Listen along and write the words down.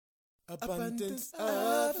Abundance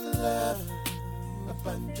of love,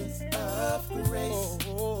 abundance of grace.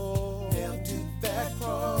 Nailed to that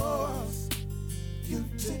cross, you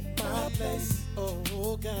took my place.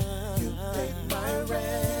 Oh God, you paid my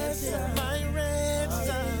ransom. Your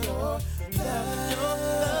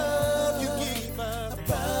love, you gave us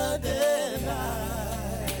abundant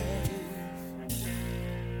life.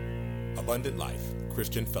 Abundant Life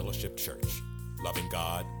Christian Fellowship Church. Loving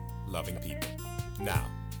God, loving people. Now,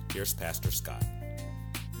 here's Pastor Scott.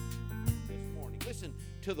 This morning, listen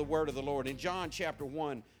to the word of the Lord. In John chapter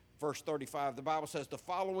 1, verse 35, the Bible says, the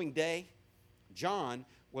following day, John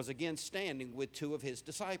was again standing with two of his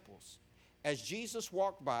disciples. As Jesus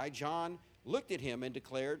walked by, John looked at him and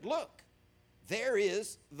declared, "Look, there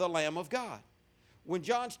is the Lamb of God." When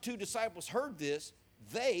John's two disciples heard this,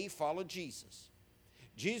 they followed Jesus.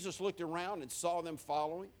 Jesus looked around and saw them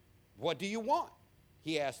following. "What do you want?"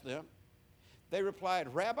 he asked them. They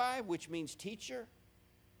replied, "Rabbi," which means teacher,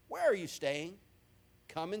 "where are you staying?"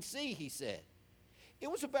 "Come and see," he said. It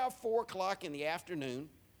was about 4 o'clock in the afternoon,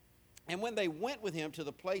 and when they went with him to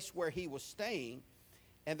the place where he was staying,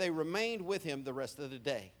 and they remained with him the rest of the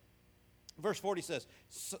day. Verse 40 says,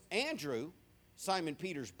 Andrew, Simon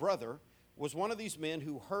Peter's brother, was one of these men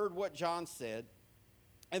who heard what John said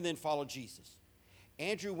and then followed Jesus.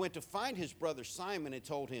 Andrew went to find his brother Simon and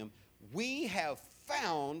told him, "We have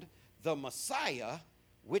found the Messiah,"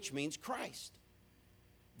 which means Christ.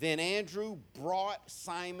 Then Andrew brought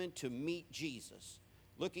Simon to meet Jesus.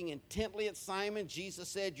 Looking intently at Simon, Jesus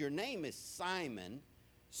said, "Your name is Simon,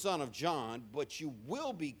 son of John, but you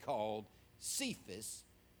will be called Cephas,"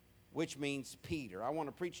 which means Peter. I want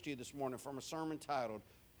to preach to you this morning from a sermon titled,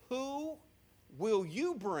 "Who Will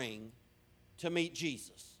You Bring to Meet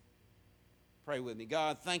Jesus?" Pray with me.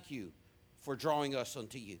 God, thank you for drawing us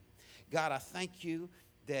unto you. God, I thank you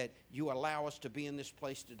that you allow us to be in this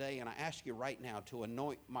place today, and I ask you right now to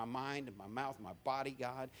anoint my mind and my mouth, my body,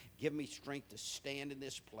 God. Give me strength to stand in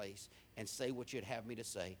this place and say what you'd have me to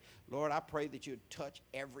say. Lord, I pray that you'd touch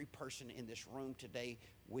every person in this room today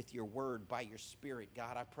with your word by your Spirit,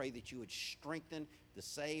 God. I pray that you would strengthen the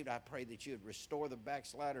saved. I pray that you would restore the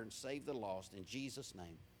backslider and save the lost. In Jesus'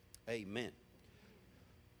 name, amen.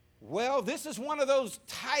 Well, this is one of those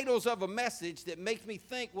titles of a message that makes me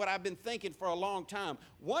think what I've been thinking for a long time.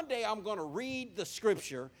 One day I'm going to read the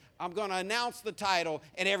scripture, I'm going to announce the title,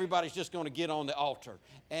 and everybody's just going to get on the altar.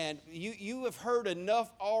 And you have heard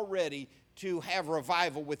enough already to have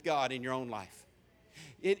revival with God in your own life.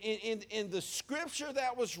 In the scripture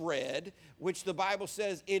that was read, which the Bible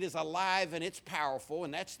says it is alive and it's powerful,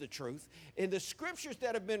 and that's the truth. In the scriptures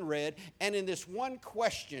that have been read, and in this one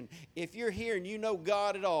question, if you're here and you know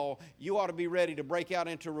God at all, you ought to be ready to break out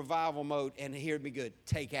into revival mode, and hear me good,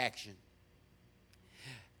 take action.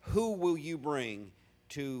 Who will you bring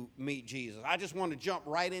to meet Jesus? I just want to jump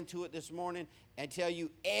right into it this morning and tell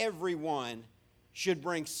you everyone should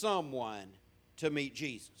bring someone to meet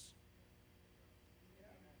Jesus.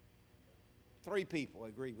 3 people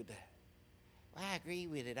agree with that. Well, I agree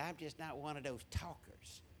with it. I'm just not one of those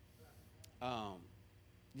talkers. Let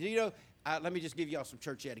me just give y'all some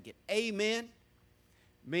church etiquette. Amen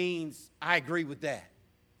means I agree with that.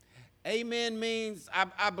 Amen means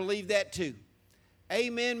I believe that too.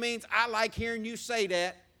 Amen means I like hearing you say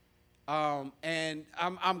that. And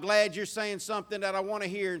I'm glad you're saying something that I want to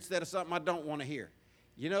hear instead of something I don't want to hear.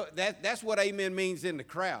 You know, that's what amen means in the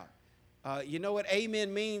crowd. You know what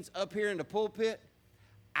amen means up here in the pulpit?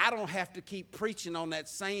 I don't have to keep preaching on that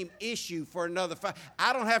same issue for another 5.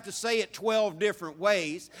 I don't have to say it 12 different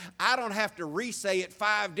ways. I don't have to re-say it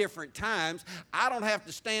 5 different times. I don't have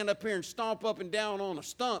to stand up here and stomp up and down on a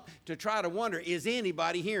stump to try to wonder, is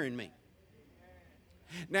anybody hearing me?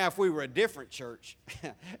 Now, if we were a different church,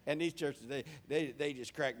 and these churches, they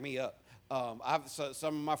just crack me up. Some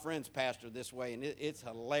of my friends pastor this way, and it's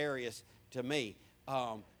hilarious to me.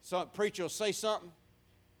 Some preacher will say something,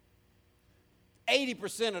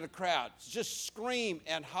 80% of the crowd just scream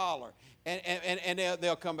and holler, and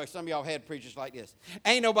they'll come back. Some of y'all had preachers like this.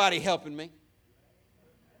 "Ain't nobody helping me.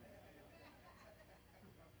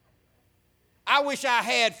 I wish I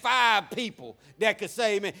had 5 people that could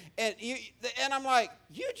say amen." And I'm like,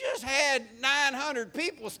 you just had 900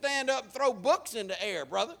 people stand up and throw books in the air,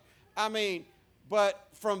 brother. I mean, but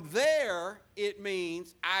from there, it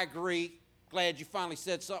means I agree. Glad you finally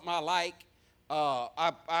said something I like.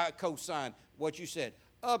 I co-sign what you said.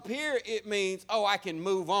 Up here, it means, oh, I can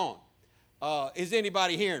move on. Is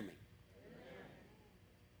anybody hearing me?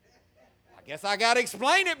 I guess I got to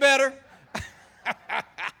explain it better.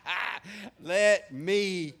 Let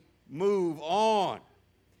me move on.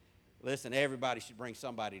 Listen, everybody should bring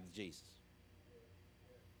somebody to Jesus.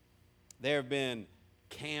 There have been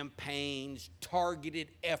campaigns,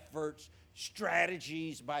 targeted efforts,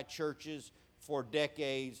 strategies by churches for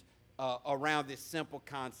decades around this simple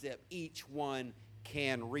concept: each one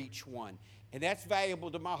can reach one. And that's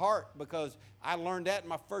valuable to my heart because I learned that in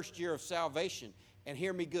my first year of salvation. And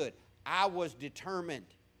hear me good, I was determined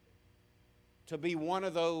to be one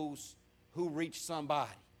of those who reach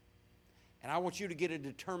somebody. And I want you to get a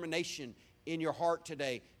determination in your heart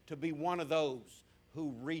today to be one of those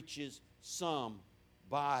who reaches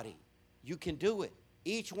somebody. You can do it.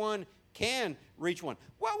 Each one can reach one.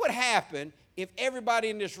 What would happen if everybody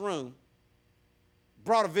in this room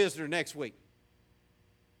brought a visitor next week?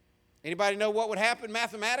 Anybody know what would happen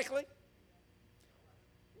mathematically?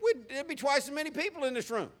 There'd be twice as many people in this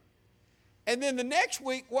room. And then the next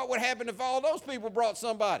week, what would happen if all those people brought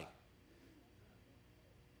somebody?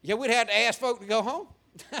 Yeah, we'd have to ask folk to go home.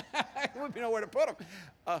 We'd be nowhere to put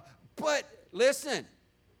them. But listen,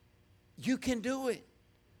 you can do it.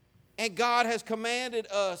 And God has commanded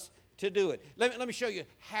us to do it. Let me show you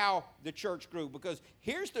how the church grew, because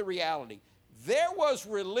here's the reality. There was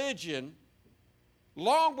religion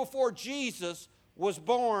long before Jesus was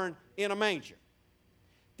born in a manger.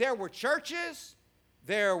 There were churches,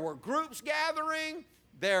 there were groups gathering,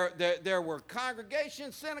 there were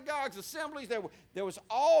congregations, synagogues, assemblies. There was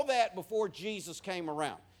all that before Jesus came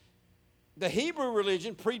around. The Hebrew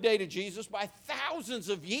religion predated Jesus by thousands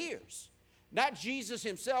of years. Not Jesus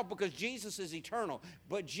himself, because Jesus is eternal,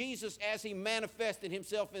 but Jesus as he manifested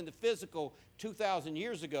himself in the physical 2,000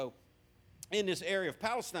 years ago in this area of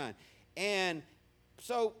Palestine. And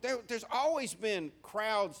so there's always been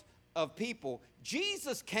crowds of people.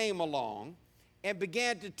 Jesus came along and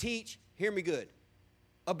began to teach, hear me good,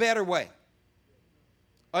 a better way,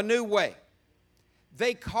 a new way.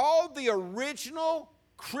 They called the original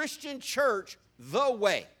Christian church the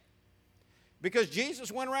way, because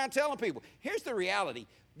Jesus went around telling people. Here's the reality.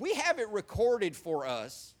 We have it recorded for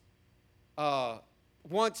us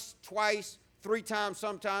once, twice, 3 times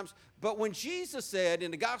sometimes. But when Jesus said in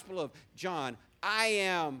the Gospel of John, I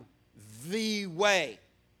am the way,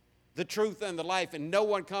 the truth, and the life, and no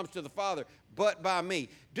one comes to the Father but by me.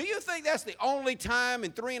 Do you think that's the only time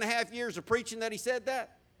in 3.5 years of preaching that he said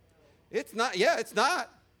that? It's not. Yeah, it's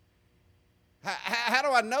not. How do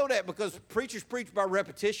I know that? Because preachers preach by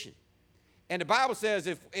repetition. And the Bible says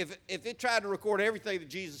if it tried to record everything that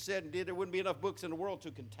Jesus said and did, there wouldn't be enough books in the world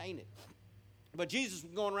to contain it. But Jesus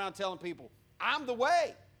was going around telling people, I'm the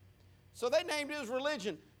way. So they named his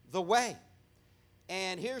religion the way.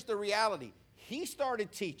 And here's the reality. He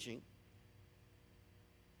started teaching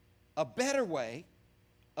a better way,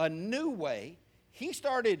 a new way. He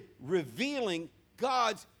started revealing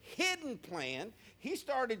God's hidden plan. He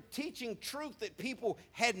started teaching truth that people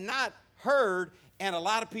had not heard, and a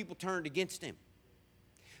lot of people turned against him.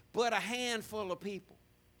 But a handful of people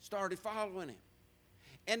started following him.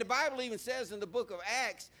 And the Bible even says in the book of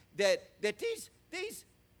Acts that these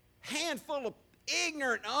handful of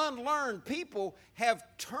ignorant, unlearned people have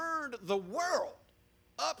turned the world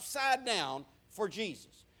upside down for Jesus.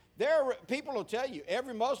 People will tell you,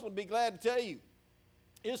 every Muslim will be glad to tell you,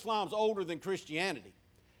 Islam's older than Christianity.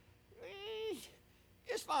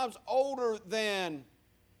 Islam's older than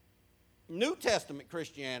New Testament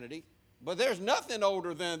Christianity, but there's nothing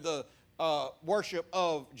older than the worship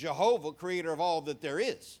of Jehovah, creator of all that there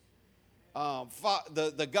is,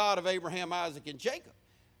 the God of Abraham, Isaac, and Jacob.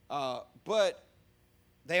 But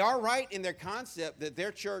they are right in their concept that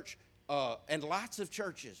their church and lots of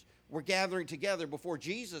churches were gathering together before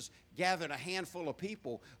Jesus gathered a handful of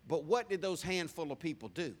people. But what did those handful of people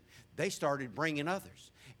do? They started bringing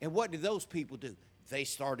others. And what did those people do? They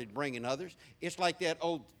started bringing others. It's like that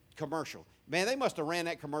old commercial. Man, they must have ran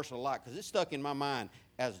that commercial a lot because it stuck in my mind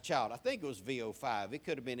as a child. I think it was VO5. It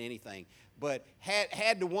could have been anything. But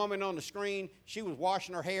had the woman on the screen, she was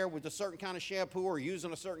washing her hair with a certain kind of shampoo or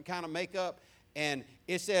using a certain kind of makeup. And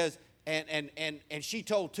it says, and she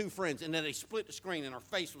told 2 friends, and then they split the screen and her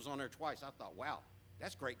face was on there twice. I thought, wow,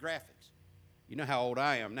 that's great graphics. You know how old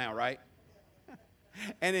I am now, right?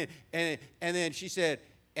 and then she said,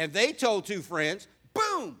 and they told 2 friends,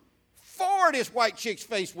 boom, 4 of this white chick's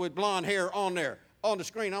face with blonde hair on there on the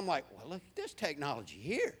screen. I'm like, well, look at this technology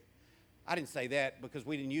here. I didn't say that because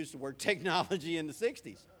we didn't use the word technology in the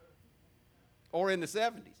 60s or in the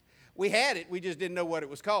 70s. We had it, we just didn't know what it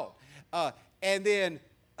was called. And then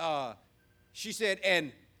she said,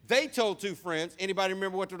 and they told 2 friends. Anybody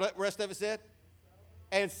remember what the rest of it said?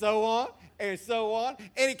 And so on, and so on.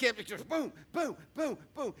 And it kept just boom, boom, boom,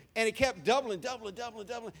 boom. And it kept doubling.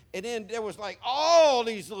 And then there was like all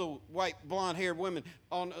these little white blonde-haired women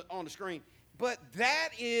on the screen. But that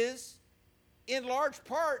is in large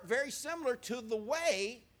part very similar to the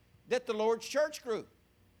way that the Lord's church grew.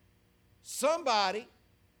 Somebody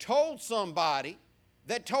told somebody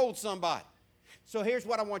that told somebody. So here's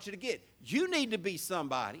what I want you to get. You need to be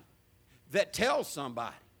somebody that tells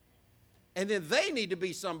somebody. And then they need to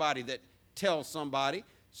be somebody that tells somebody.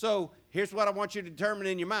 So here's what I want you to determine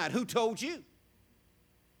in your mind. Who told you?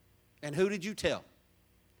 And who did you tell?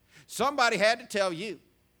 Somebody had to tell you.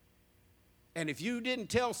 And if you didn't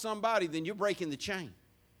tell somebody, then you're breaking the chain.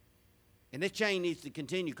 And this chain needs to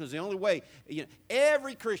continue, because the only way,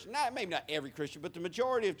 every Christian, maybe not every Christian, but the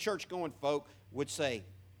majority of church-going folk would say,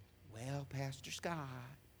 well, Pastor Scott,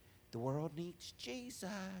 the world needs Jesus,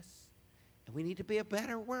 and we need to be a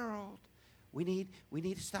better world. We need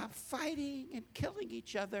to stop fighting and killing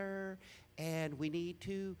each other, and we need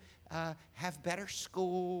to have better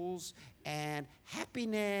schools and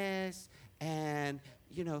happiness and,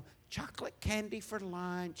 chocolate candy for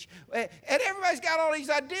lunch. And everybody's got all these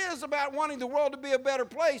ideas about wanting the world to be a better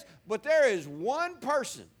place, but there is one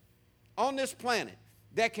person on this planet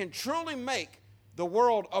that can truly make the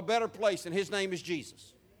world a better place, and his name is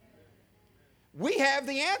Jesus. We have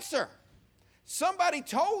the answer. Somebody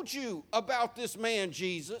told you about this man,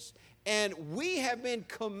 Jesus, and we have been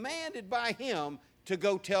commanded by him to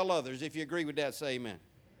go tell others. If you agree with that, say amen.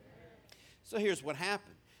 So here's what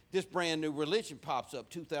happened. This brand new religion pops up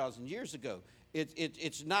 2,000 years ago.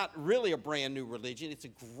 It's not really a brand new religion. It's a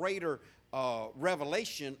greater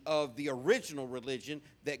revelation of the original religion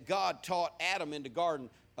that God taught Adam in the Garden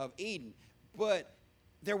of Eden. But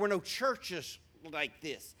there were no churches like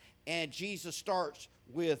this. And Jesus starts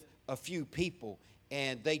with a few people,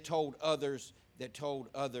 and they told others that told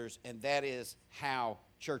others, and that is how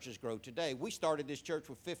churches grow today. We started this church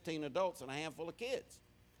with 15 adults and a handful of kids.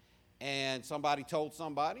 And somebody told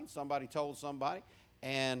somebody,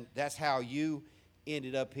 and that's how you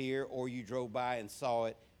ended up here, or you drove by and saw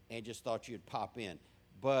it and just thought you'd pop in.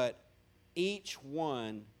 But each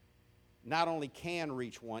one not only can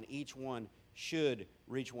reach one, each one should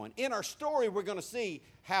reach one. In our story, we're going to see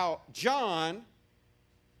how John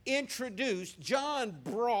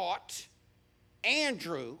brought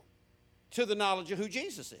Andrew to the knowledge of who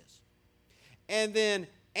Jesus is. And then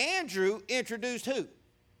Andrew introduced who?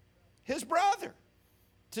 His brother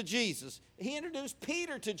to Jesus. He introduced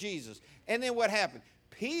Peter to Jesus. And then what happened?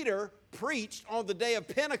 Peter preached on the day of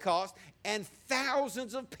Pentecost, and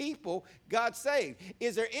thousands of people got saved.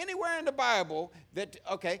 Is there anywhere in the Bible that,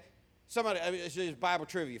 this is Bible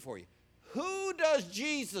trivia for you. Who does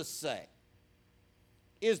Jesus say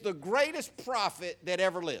is the greatest prophet that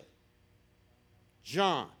ever lived?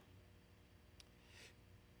 John.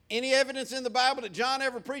 Any evidence in the Bible that John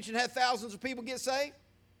ever preached and had thousands of people get saved?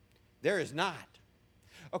 There is not.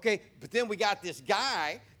 Okay, but then we got this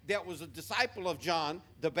guy that was a disciple of John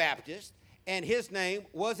the Baptist, and his name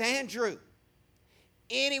was Andrew.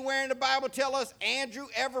 Anywhere in the Bible tell us Andrew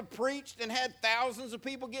ever preached and had thousands of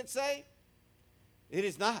people get saved? It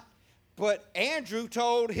is not. But Andrew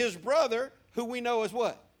told his brother, who we know as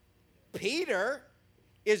what? Peter.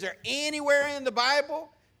 Is there anywhere in the Bible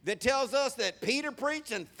that tells us that Peter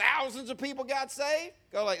preached and thousands of people got saved?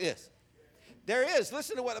 Go like this. There is.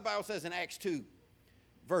 Listen to what the Bible says in Acts 2,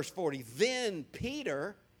 verse 40. Then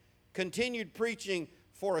Peter continued preaching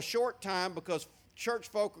for a short time, because church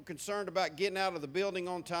folk are concerned about getting out of the building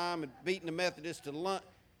on time and beating the Methodists to lunch.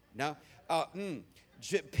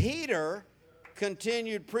 Peter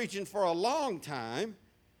continued preaching for a long time,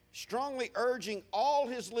 strongly urging all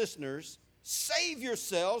his listeners, save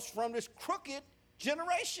yourselves from this crooked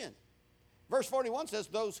generation. Verse 41 says,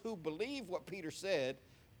 those who believed what Peter said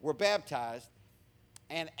were baptized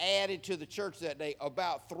and added to the church that day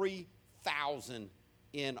about 3,000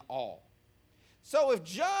 in all. So if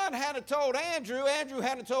John hadn't told Andrew, Andrew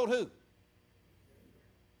hadn't told who?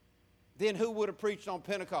 Then who would have preached on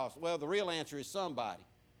Pentecost? Well, the real answer is somebody.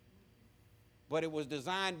 But it was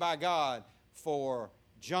designed by God for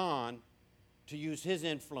John to use his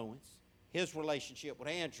influence, his relationship with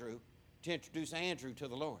Andrew, to introduce Andrew to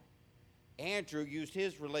the Lord. Andrew used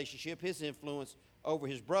his relationship, his influence over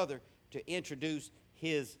his brother, to introduce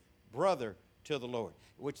his brother to the Lord.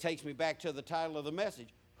 Which takes me back to the title of the message.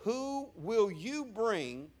 Who will you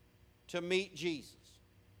bring to meet Jesus?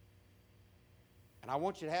 And I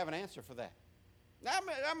want you to have an answer for that. I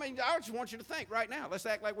just want you to think right now. Let's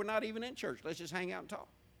act like we're not even in church. Let's just hang out and talk.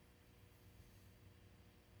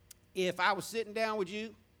 If I was sitting down with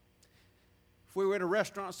you, if we were at a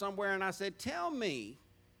restaurant somewhere and I said, tell me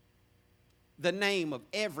the name of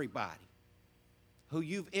everybody who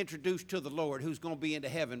you've introduced to the Lord who's going to be into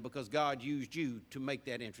heaven because God used you to make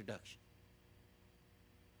that introduction.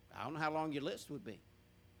 I don't know how long your list would be.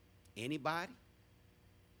 Anybody?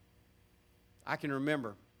 I can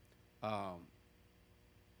remember,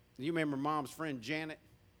 you remember Mom's friend Janet?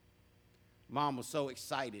 Mom was so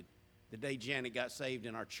excited the day Janet got saved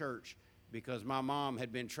in our church because my mom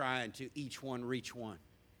had been trying to each one reach one.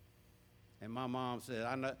 And my mom said,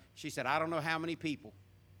 she said, I don't know how many people.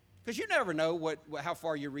 Because you never know how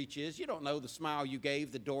far your reach is. You don't know the smile you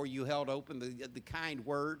gave, the door you held open, the kind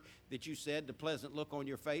word that you said, the pleasant look on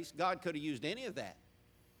your face. God could have used any of that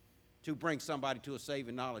to bring somebody to a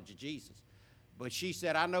saving knowledge of Jesus. But she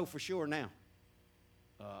said, I know for sure now.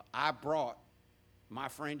 I brought my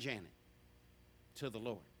friend Janet to the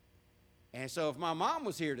Lord. And so if my mom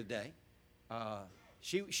was here today,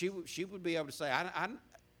 she would be able to say, I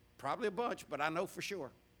probably a bunch, but I know for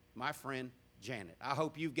sure, my friend Janet. I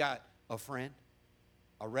hope you've got a friend,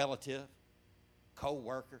 a relative,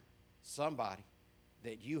 co-worker, somebody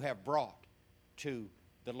that you have brought to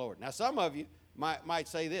the Lord. Now, some of you might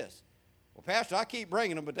say this, well, Pastor, I keep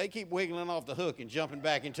bringing them, but they keep wiggling off the hook and jumping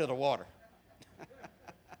back into the water.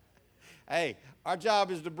 Hey, our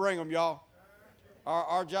job is to bring them, y'all.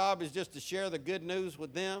 Our job is just to share the good news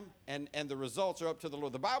with them, and the results are up to the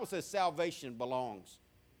Lord. The Bible says salvation belongs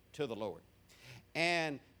to the Lord.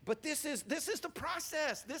 But this is the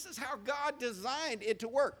process. This is how God designed it to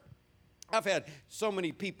work. I've had so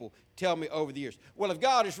many people tell me over the years, well, if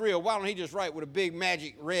God is real, why don't he just write with a big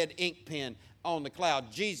magic red ink pen on the cloud,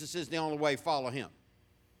 Jesus is the only way, follow him.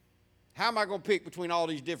 How am I going to pick between all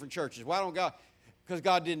these different churches? Why don't God? Because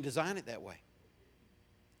God didn't design it that way.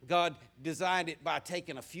 God designed it by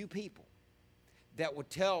taking a few people that would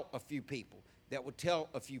tell a few people,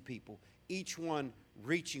 each one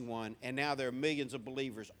reaching one, and now there are millions of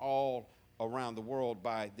believers all around the world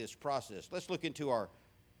by this process. Let's look into our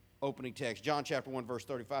opening text. John chapter 1, verse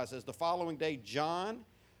 35 says, the following day John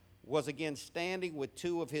was again standing with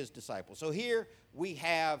two of his disciples. So here we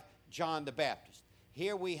have John the Baptist.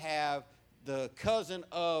 Here we have the cousin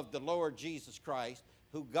of the Lord Jesus Christ,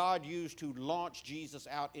 who God used to launch Jesus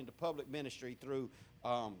out into public ministry through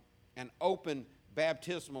an open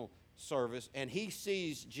baptismal service. And he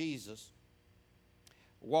sees Jesus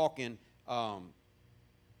walking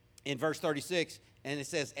in verse 36, and it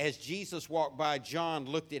says, as Jesus walked by, John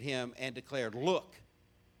looked at him and declared, look,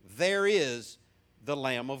 there is the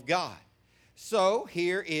Lamb of God. So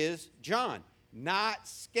here is John, not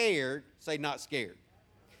scared, say not scared,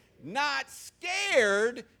 not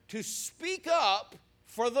scared to speak up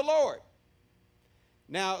for the Lord.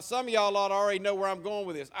 Now, some of y'all ought to already know where I'm going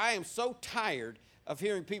with this. I am so tired of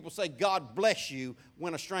hearing people say, God bless you,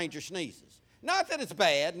 when a stranger sneezes. Not that it's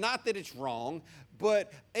bad, not that it's wrong,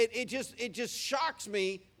 but it just shocks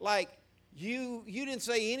me, like, you didn't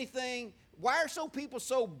say anything. Why are some people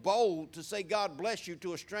so bold to say God bless you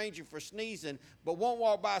to a stranger for sneezing, but won't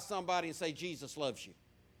walk by somebody and say Jesus loves you?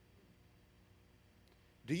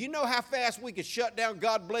 Do you know how fast we could shut down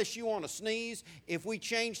God bless you on a sneeze if we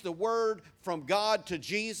change the word from God to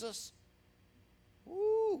Jesus?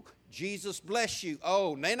 Ooh, Jesus bless you.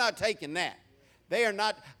 Oh, they're not taking that. They are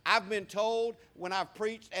not. I've been told when I've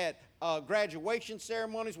preached at graduation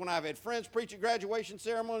ceremonies, when I've had friends preach at graduation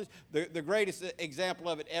ceremonies, the greatest example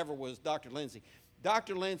of it ever was Dr. Lindsay.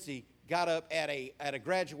 Dr. Lindsay got up at a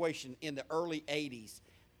graduation in the early 80s,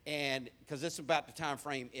 and because this is about the time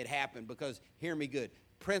frame it happened, because, hear me good,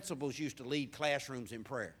 principals used to lead classrooms in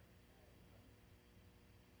prayer.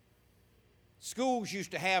 Schools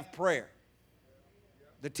used to have prayer.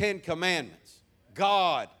 The Ten Commandments.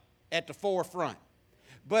 God at the forefront.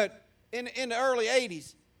 But in the early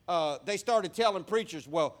 80s, they started telling preachers,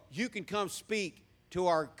 well, you can come speak to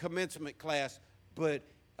our commencement class, but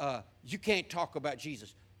you can't talk about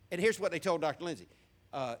Jesus. And here's what they told Dr. Lindsay.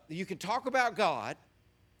 You can talk about God,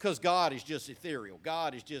 because God is just ethereal.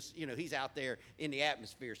 God is just, he's out there in the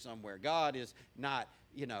atmosphere somewhere. God is not,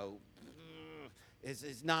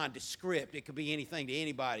 it's nondescript. It could be anything to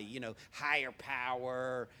anybody, higher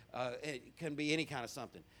power. It can be any kind of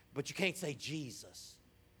something. But you can't say Jesus.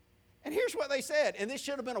 And here's what they said, and this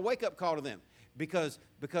should have been a wake-up call to them, because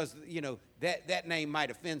that name might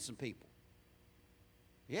offend some people.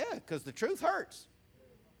 Yeah, because the truth hurts.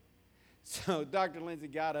 So Dr. Lindsay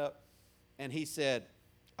got up, and he said,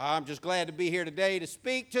 I'm just glad to be here today to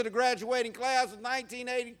speak to the graduating class of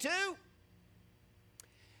 1982.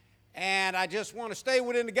 And I just want to stay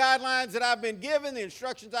within the guidelines that I've been given. The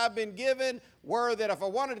instructions I've been given were that if I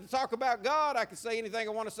wanted to talk about God, I could say anything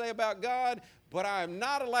I want to say about God, but I am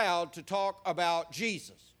not allowed to talk about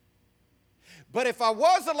Jesus. But if I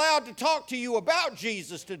was allowed to talk to you about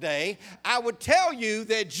Jesus today, I would tell you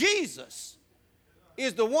that Jesus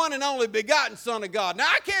is the one and only begotten Son of God. Now,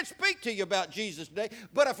 I can't speak to you about Jesus today,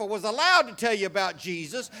 but if I was allowed to tell you about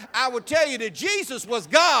Jesus, I would tell you that Jesus was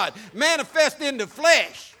God manifest in the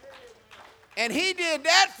flesh. And he did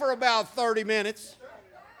that for about 30 minutes.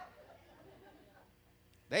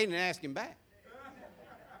 They didn't ask him back.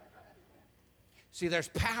 See, there's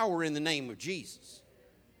power in the name of Jesus.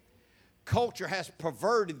 Culture has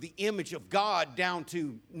perverted the image of God down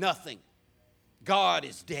to nothing. God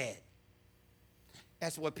is dead.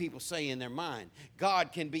 That's what people say in their mind.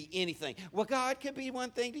 God can be anything. Well, God can be one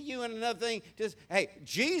thing to you and another thing. Hey,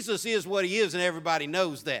 Jesus is what he is, and everybody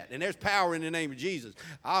knows that. And there's power in the name of Jesus.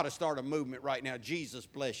 I ought to start a movement right now. Jesus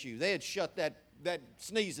bless you. They had shut that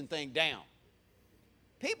sneezing thing down.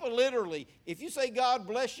 People literally, if you say God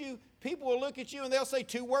bless you, people will look at you and they'll say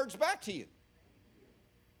 2 words back to you.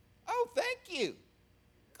 Oh, thank you.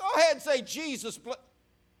 Go ahead and say Jesus bless.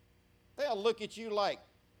 They'll look at you like,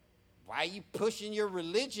 why are you pushing your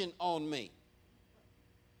religion on me?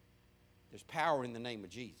 There's power in the name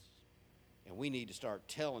of Jesus. And we need to start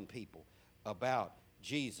telling people about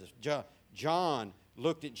Jesus. John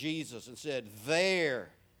looked at Jesus and said, there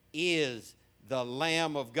is the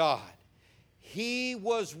Lamb of God. He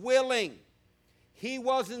was willing. He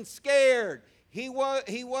wasn't scared. He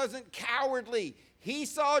wasn't cowardly. He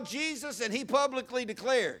saw Jesus and he publicly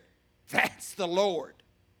declared, that's the Lord.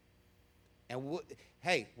 And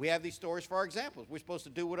hey, we have these stories for our examples. We're supposed to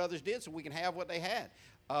do what others did so we can have what they had.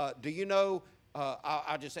 Do you know,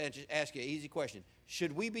 I'll just ask you an easy question.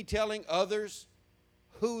 Should we be telling others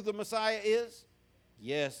who the Messiah is?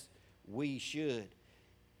 Yes, we should.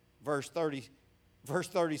 Verse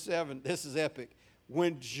 37, this is epic.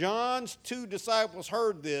 When John's 2 disciples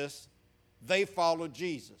heard this, they followed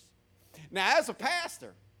Jesus. Now, as a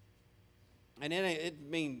pastor, and it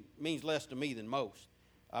means less to me than most.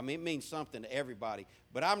 I mean, it means something to everybody.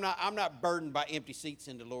 But I'm not burdened by empty seats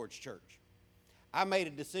in the Lord's church. I made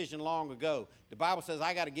a decision long ago. The Bible says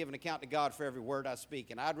I got to give an account to God for every word I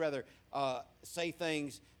speak. And I'd rather say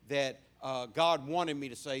things that God wanted me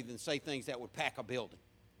to say than say things that would pack a building.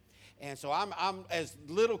 And so I'm as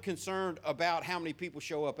little concerned about how many people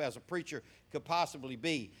show up as a preacher could possibly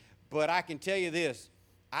be. But I can tell you this.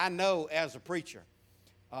 I know as a preacher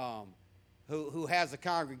who has a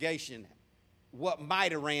congregation what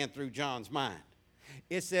might have ran through John's mind.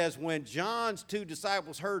 It says when John's 2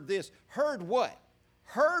 disciples heard this, heard what?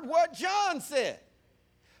 Heard what John said.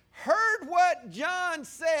 Heard what John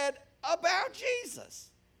said about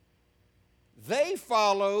Jesus. They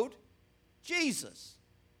followed Jesus.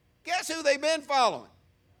 Guess who they've been following?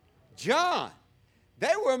 John.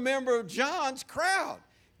 They were a member of John's crowd.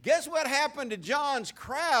 Guess what happened to John's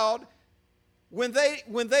crowd when they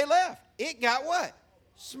left? It got what?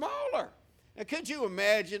 Smaller. Now, could you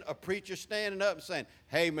imagine a preacher standing up and saying,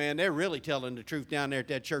 hey, man, they're really telling the truth down there at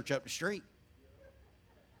that church up the street.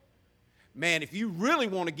 Man, if you really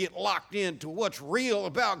want to get locked into what's real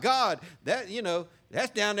about God, that's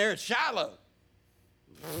down there at Shiloh.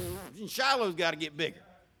 Shiloh's got to get bigger.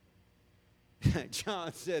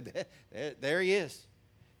 John said, there he is.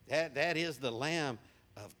 That is the Lamb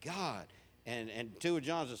of God. And 2 of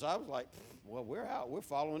John's disciples were like, well, we're out. We're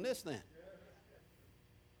following this then.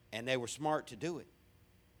 And they were smart to do it.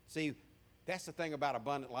 See, that's the thing about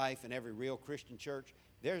Abundant Life and every real Christian church.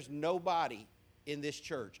 There's nobody in this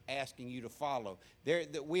church asking you to follow.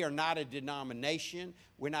 We are not a denomination.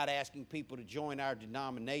 We're not asking people to join our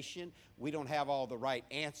denomination. We don't have all the right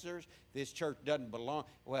answers. This church doesn't belong.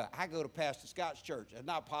 Well, I go to Pastor Scott's church. It's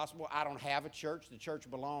not possible. I don't have a church. The church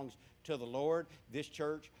belongs to the Lord. This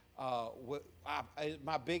church,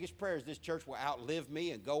 my biggest prayer is this church will outlive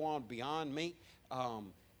me and go on beyond me.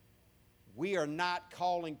 We are not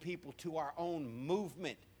calling people to our own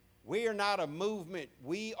movement. We are not a movement.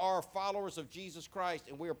 We are followers of Jesus Christ,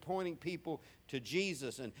 and we are pointing people to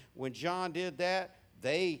Jesus. And when John did that,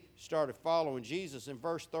 they started following Jesus. In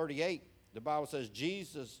verse 38, the Bible says,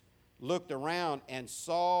 Jesus looked around and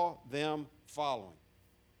saw them following.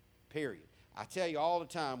 Period. I tell you all the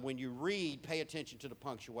time, when you read, pay attention to the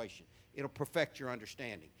punctuation. It'll perfect your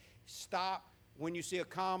understanding. Stop. When you see a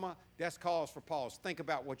comma, that's cause for pause. Think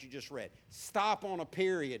about what you just read. Stop on a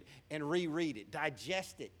period and reread it.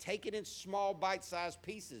 Digest it. Take it in small bite-sized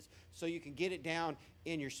pieces so you can get it down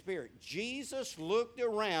in your spirit. Jesus looked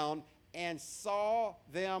around and saw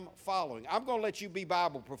them following. I'm going to let you be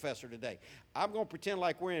Bible professor today. I'm going to pretend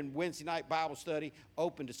like we're in Wednesday night Bible study,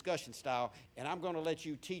 open discussion style, and I'm going to let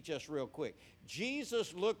you teach us real quick.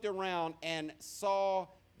 Jesus looked around and saw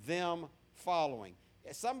them following.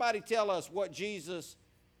 Somebody tell us what Jesus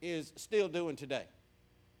is still doing today.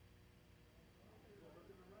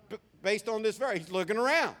 Based on this verse, he's looking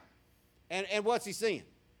around. And what's he seeing?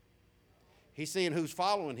 He's seeing who's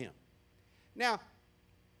following him. Now,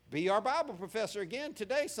 be our Bible professor again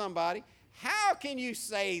today, somebody. How can you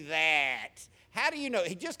say that? How do you know?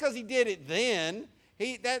 Just because he did it then,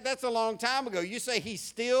 that's a long time ago. You say he's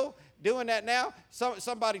still doing that now?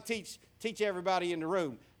 Somebody teach everybody in the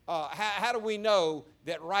room. How do we know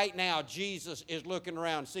that right now Jesus is looking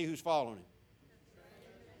around and see who's following him?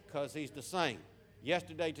 Because he's the same.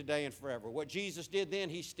 Yesterday, today, and forever. What Jesus did then,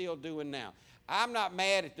 he's still doing now. I'm not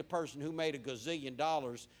mad at the person who made $1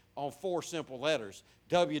 gazillion on 4 simple letters.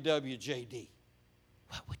 WWJD.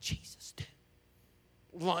 What would Jesus do?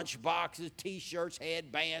 Lunch boxes, T-shirts,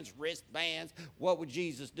 headbands, wristbands. What would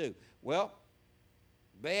Jesus do? Well,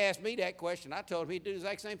 they asked me that question. I told them he'd do the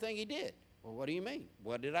exact same thing he did. Well, what do you mean?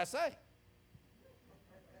 What did I say?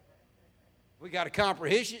 We got a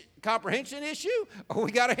comprehension issue, or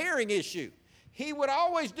we got a hearing issue? He would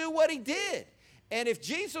always do what he did. And if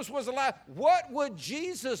Jesus was alive, what would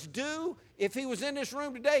Jesus do if he was in this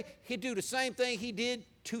room today? He'd do the same thing he did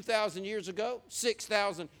 2,000 years ago,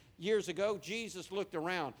 6,000 years ago. Jesus looked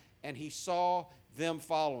around and he saw them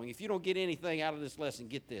following. If you don't get anything out of this lesson,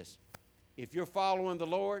 get this. If you're following the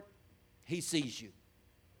Lord, he sees you.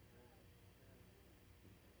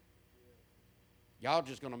 Y'all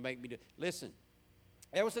just going to make me do. Listen,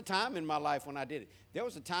 there was a time in my life when I did it. There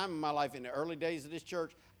was a time in my life in the early days of this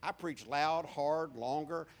church, I preached loud, hard,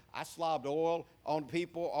 longer. I slobbed oil on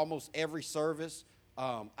people almost every service.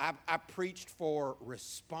 I preached for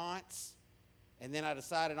response, and then I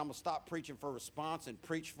decided I'm going to stop preaching for response and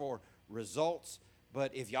preach for results.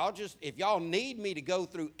 But if y'all need me to go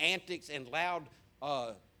through antics and loud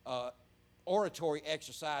oratory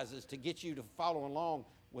exercises to get you to follow along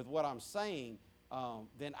with what I'm saying,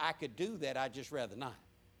 then I could do that. I'd just rather not.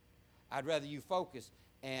 I'd rather you focus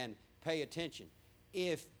and pay attention.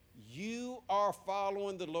 If you are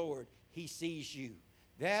following the Lord, he sees you.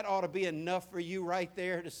 That ought to be enough for you right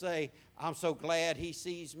there to say, I'm so glad he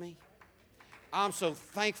sees me. I'm so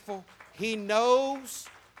thankful. He knows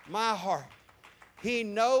my heart. He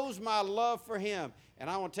knows my love for him. And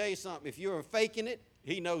I want to tell you something. If you're faking it,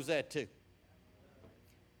 he knows that too.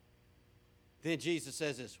 Then Jesus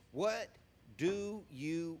says this, what do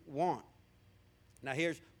you want? Now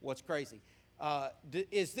here's what's crazy.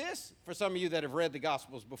 Is this, for some of you that have read the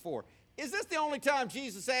Gospels before, is this the only time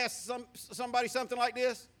Jesus asked somebody something like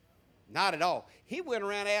this? Not at all. He went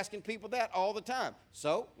around asking people that all the time.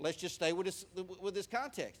 So let's just stay with this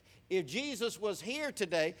context. If Jesus was here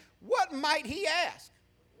today, what might he ask?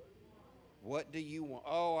 What do you want?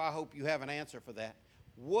 Oh, I hope you have an answer for that.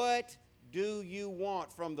 What do you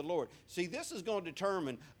want from the Lord? See, this is going to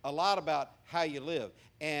determine a lot about how you live.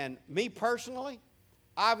 And me personally,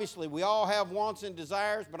 obviously, we all have wants and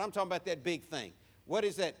desires, but I'm talking about that big thing. What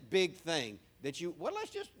is that big thing that you, well,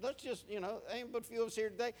 let's just, ain't but a few of us here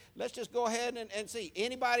today. Let's just go ahead and see.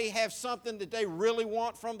 Anybody have something that they really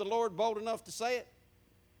want from the Lord, bold enough to say it?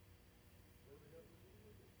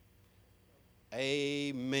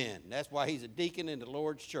 Amen. That's why he's a deacon in the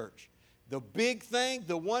Lord's church. The big thing,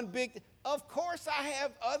 the one big thing. Of course I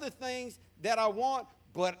have other things that I want,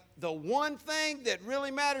 but the one thing that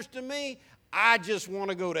really matters to me, I just want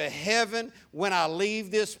to go to heaven when I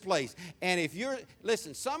leave this place. And if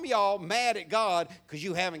listen, some of y'all mad at God because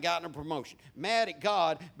you haven't gotten a promotion. Mad at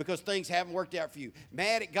God because things haven't worked out for you.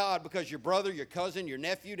 Mad at God because your brother, your cousin, your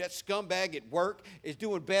nephew, that scumbag at work is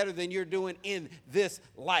doing better than you're doing in this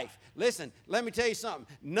life. Listen, let me tell you something.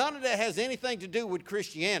 None of that has anything to do with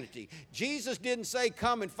Christianity. Jesus didn't say,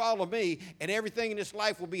 come and follow me, and everything in this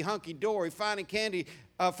life will be hunky-dory, fine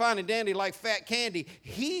and dandy like fat candy.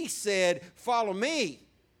 He said, follow me,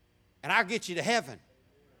 and I'll get you to heaven.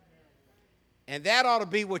 And that ought to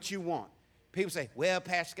be what you want. People say, well,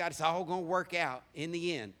 Pastor Scott, it's all going to work out in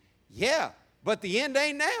the end. Yeah, but the end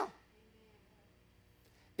ain't now.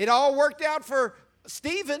 It all worked out for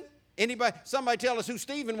Stephen. Somebody tell us who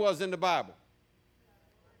Stephen was in the Bible.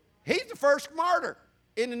 He's the first martyr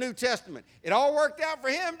in the New Testament. It all worked out for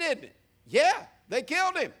him, didn't it? Yeah, they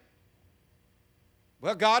killed him.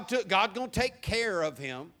 Well, God going to take care of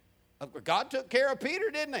him. God took care of Peter,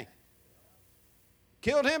 didn't he?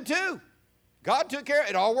 Killed him too. God took care of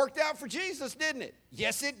it. It all worked out for Jesus, didn't it?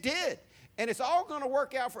 Yes, it did. And it's all going to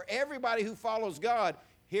work out for everybody who follows God.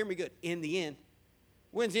 Hear me good. In the end.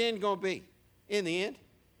 When's the end going to be? In the end.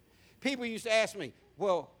 People used to ask me,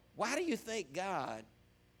 well, why do you think God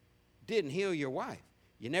didn't heal your wife?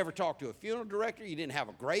 You never talked to a funeral director. You didn't have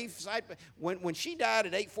a grave site. When she died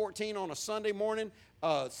at 8:14 on a Sunday morning,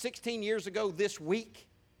 16 years ago this week,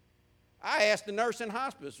 I asked the nurse in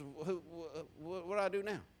hospice, what do I do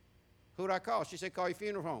now? Who do I call? She said, call your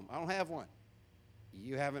funeral home. I don't have one.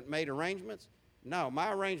 You haven't made arrangements? No,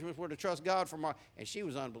 my arrangements were to trust God for my, and she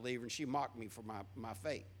was an unbeliever, and she mocked me for my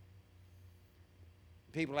faith.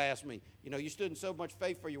 People ask me, you stood in so much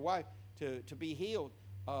faith for your wife to be healed.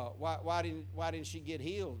 Why didn't she get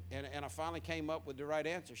healed? And I finally came up with the right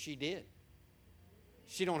answer. She did.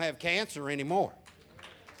 She don't have cancer anymore.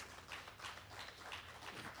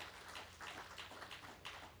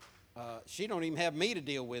 She don't even have me to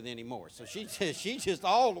deal with anymore. So she's just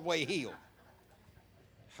all the way healed.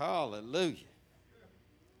 Hallelujah.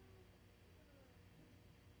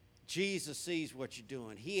 Jesus sees what you're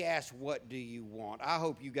doing. He asks, what do you want? I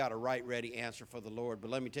hope you got a right, ready answer for the Lord. But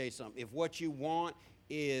let me tell you something. If what you want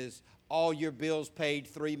is all your bills paid,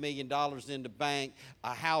 $3 million in the bank,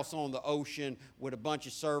 a house on the ocean with a bunch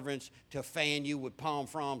of servants to fan you with palm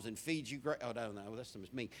fronds and feed you great. Oh, no, that's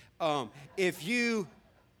me.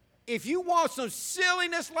 If you want some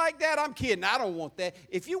silliness like that, I'm kidding. I don't want that.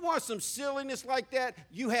 If you want some silliness like that,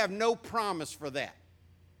 you have no promise for that.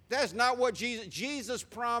 That's not what Jesus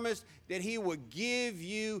promised, that he would give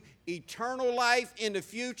you eternal life in the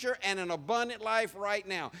future and an abundant life right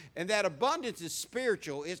now. And that abundance is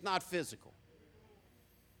spiritual, it's not physical.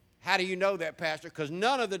 How do you know that, Pastor? Because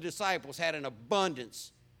none of the disciples had an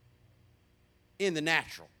abundance in the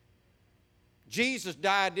natural. Jesus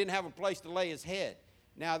died, didn't have a place to lay his head.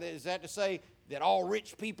 Now, is that to say that all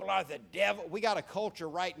rich people are the devil? We got a culture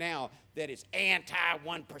right now that is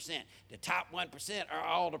anti-1%. The top 1% are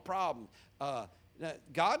all the problem.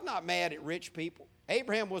 God's not mad at rich people.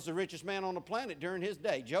 Abraham was the richest man on the planet during his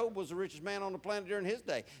day. Job was the richest man on the planet during his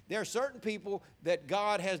day. There are certain people that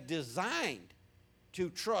God has designed to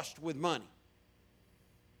trust with money.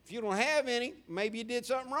 If you don't have any, maybe you did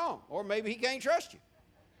something wrong, or maybe he can't trust you.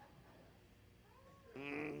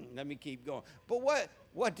 Let me keep going. But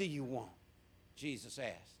what do you want? Jesus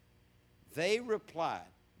asked. They replied.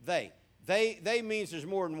 They means there's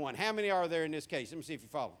more than one. How many are there in this case? Let me see if you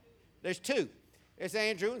follow. There's two. It's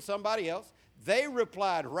Andrew and somebody else. They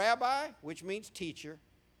replied, Rabbi, which means teacher,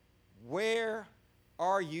 where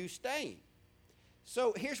are you staying?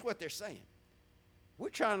 So here's what they're saying. We're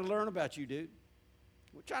trying to learn about you, dude.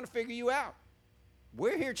 We're trying to figure you out.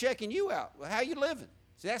 We're here checking you out. Well, how you living?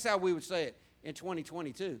 See, that's how we would say it in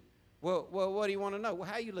 2022. Well, what do you want to know? Well,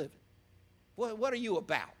 how you living? What are you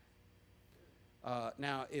about?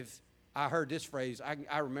 Now, if I heard this phrase,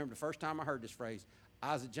 I remember the first time I heard this phrase.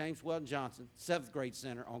 I was at James Weldon Johnson, 7th grade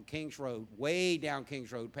center on Kings Road, way down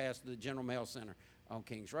Kings Road, past the General Mail Center on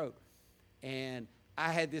Kings Road. And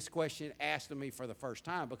I had this question asked of me for the first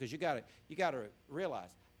time, because you got to realize,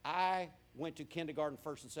 I went to kindergarten,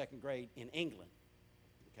 1st and 2nd grade in England.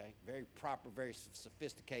 Okay, very proper, very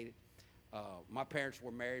sophisticated. My parents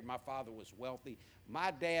were married. My father was wealthy. My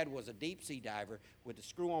dad was a deep sea diver with the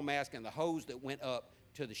screw-on mask and the hose that went up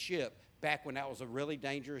to the ship back when that was a really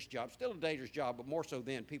dangerous job. Still a dangerous job, but more so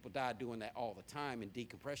then. People died doing that all the time in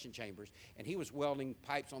decompression chambers. And he was welding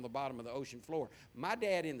pipes on the bottom of the ocean floor. My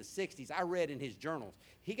dad in the 60s, I read in his journals,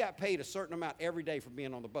 he got paid a certain amount every day for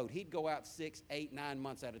being on the boat. He'd go out 6, 8, 9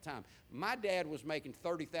 months at a time. My dad was making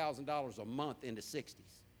 $30,000 a month in the 60s.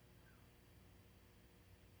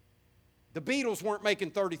 The Beatles weren't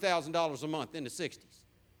making $30,000 a month in the 60s.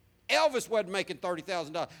 Elvis wasn't making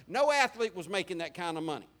 $30,000. No athlete was making that kind of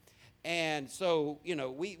money. And so,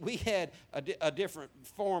 we had a different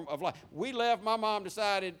form of life. We left, my mom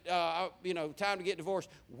decided, time to get divorced.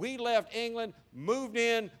 We left England, moved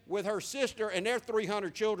in with her sister and their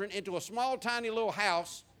 300 children into a small, tiny little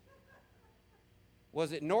house.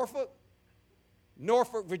 Was it Norfolk?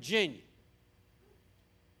 Norfolk, Virginia.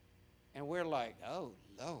 And we're like, oh,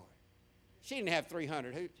 Lord. She didn't have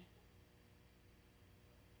 300. Who?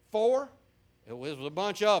 4? It was a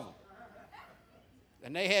bunch of them.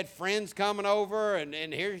 And they had friends coming over, and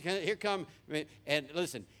here come, and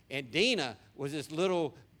listen, and Dina was this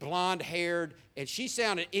little blonde-haired, and she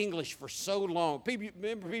sounded English for so long.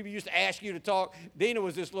 Remember people used to ask you to talk? Dina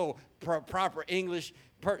was this little proper English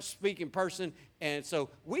speaking person, and so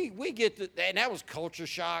we get to, and that was culture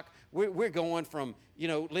shock. We're going from,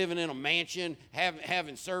 living in a mansion,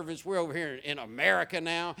 having servants. We're over here in America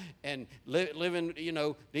now and living,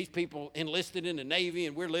 these people enlisted in the Navy,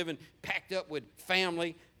 and we're living packed up with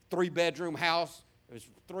family, 3-bedroom house. There's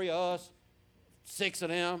 3 of us, 6 of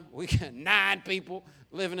them. We got 9 people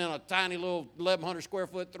living in a tiny little 1,100 square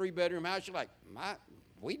foot 3-bedroom house. You're like,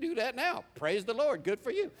 we do that now. Praise the Lord. Good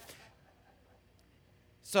for you.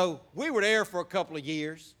 So we were there for a couple of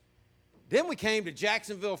years. Then we came to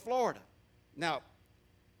Jacksonville, Florida. Now,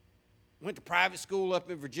 went to private school up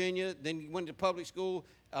in Virginia, then went to public school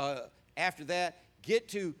after that. Get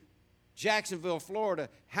to Jacksonville, Florida.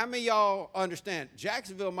 How many of y'all understand?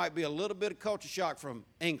 Jacksonville might be a little bit of culture shock from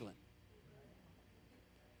England.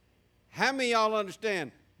 How many of y'all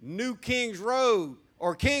understand New Kings Road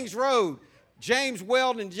or Kings Road, James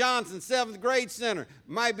Weldon Johnson 7th Grade Center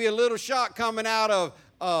might be a little shock coming out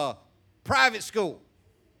of private school?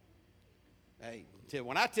 Hey,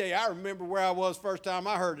 when I tell you, I remember where I was first time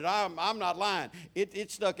I heard it. I'm not lying.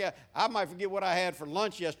 It stuck out. I might forget what I had for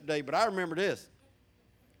lunch yesterday, but I remember this.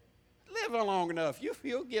 Live long enough,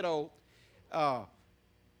 you'll get old.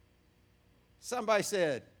 Somebody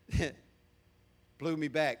said, blew me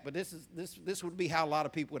back, but this would be how a lot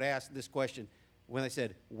of people would ask this question when they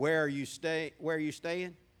said, "Where are you staying?" Well,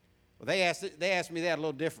 they asked me that a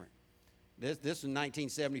little different. This is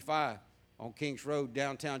 1975 on Kings Road,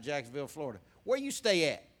 downtown Jacksonville, Florida. Where you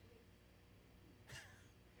stay at?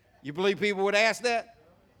 You believe people would ask that?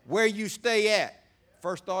 Where you stay at?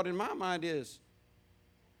 First thought in my mind is,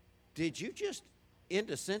 did you just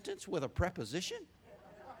end a sentence with a preposition?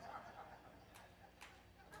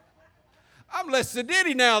 I'm less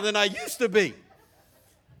sedity now than I used to be.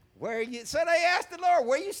 So they asked the Lord,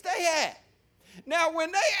 where you stay at? Now,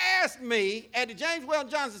 when they asked me at the James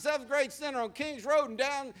Weldon Johnson 7th Grade Center on Kings Road and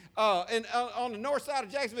down on the north side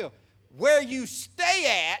of Jacksonville, where you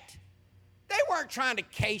stay at, they weren't trying to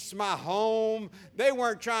case my home. They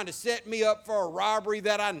weren't trying to set me up for a robbery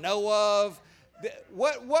that I know of.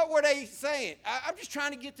 What were they saying? I'm just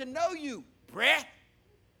trying to get to know you, bruh.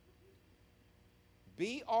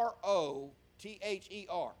 B-R-O-T-H-E-R.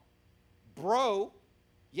 Bro,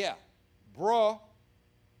 yeah, bro,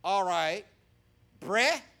 all right.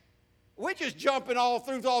 Bruh, we're just jumping all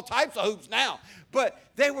through all types of hoops now. But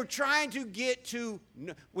they were trying to get to,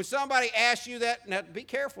 when somebody asks you that, now be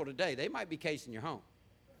careful today. They might be casing your home.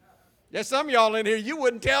 There's some of y'all in here, you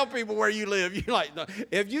wouldn't tell people where you live. You're like, no.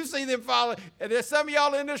 If you see them follow, and there's some of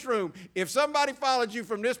y'all in this room, if somebody followed you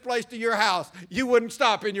from this place to your house, you wouldn't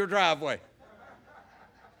stop in your driveway.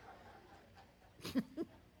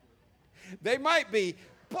 They might be,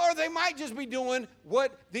 or they might just be doing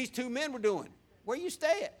what these two men were doing. Where you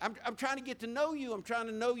stay at? I'm trying to get to know you. I'm trying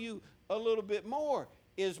to know you a little bit more.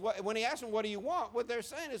 When he asked them, what do you want? What they're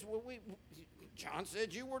saying is, well, John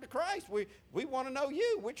said you were the Christ. We want to know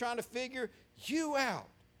you. We're trying to figure you out.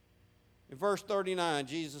 In verse 39,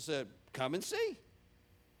 Jesus said, come and see.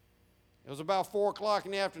 It was about 4 o'clock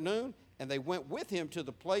in the afternoon, and they went with him to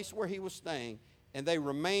the place where he was staying, and they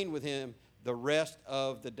remained with him the rest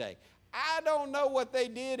of the day. I don't know what they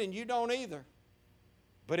did, and you don't either,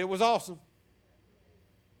 but it was awesome.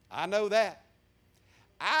 I know that.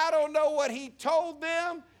 I don't know what he told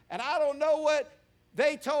them, and I don't know what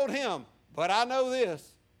they told him, but I know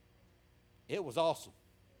this. It was awesome.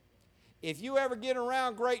 If you ever get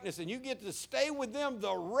around greatness and you get to stay with them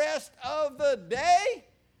the rest of the day,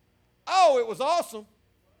 oh, it was awesome.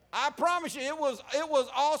 I promise you, it was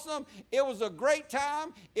awesome. It was a great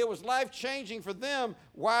time. It was life-changing for them.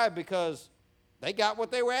 Why? Because they got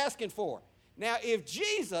what they were asking for. Now, if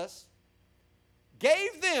Jesus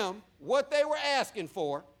gave them what they were asking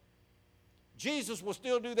for, Jesus will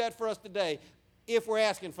still do that for us today if we're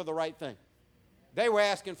asking for the right thing. They were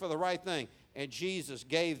asking for the right thing, and Jesus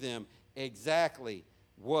gave them exactly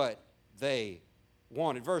what they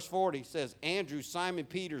wanted. Verse 40 says, Andrew, Simon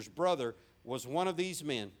Peter's brother, was one of these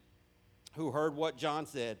men who heard what John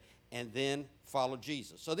said and then followed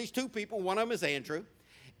Jesus. So these two people, one of them is Andrew.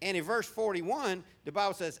 And in verse 41, the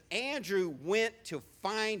Bible says, Andrew went to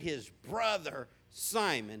find his brother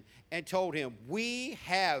Simon and told him, we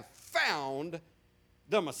have found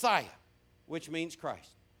the Messiah, which means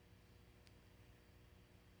Christ.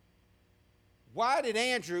 Why did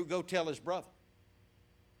Andrew go tell his brother?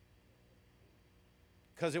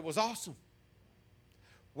 Because it was awesome.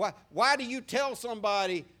 Why do you tell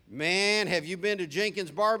somebody, man, have you been to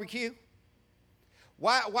Jenkins Barbecue?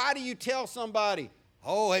 Why do you tell somebody,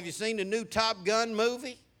 oh, have you seen the new Top Gun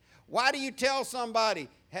movie? Why do you tell somebody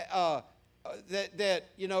that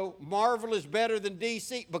Marvel is better than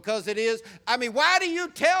DC? Because it is. I mean, why do you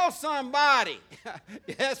tell somebody?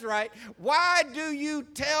 That's right. Why do you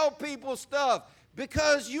tell people stuff?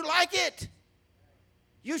 Because you like it.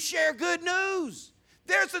 You share good news.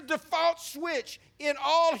 There's a default switch in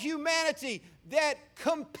all humanity that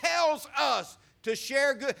compels us to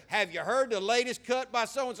share good. Have you heard the latest cut by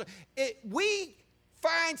so-and-so? We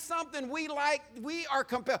find something we like, we are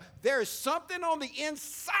compelled. There is something on the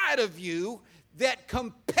inside of you that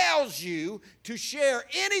compels you to share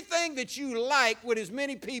anything that you like with as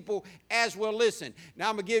many people as will listen. Now,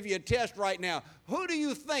 I'm going to give you a test right now. Who do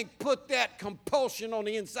you think put that compulsion on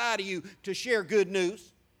the inside of you to share good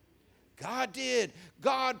news? God did.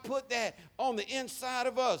 God put that on the inside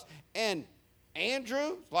of us. And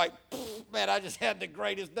Andrew, like, man, I just had the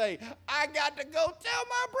greatest day. I got to go tell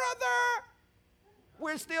my brother.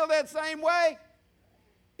 We're still that same way.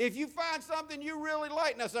 If you find something you really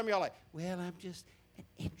like, now some of y'all are like, well, I'm just an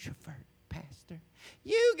introvert, Pastor.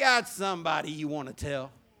 You got somebody you want to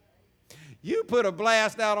tell. You put a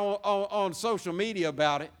blast out on social media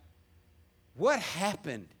about it. What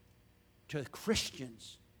happened to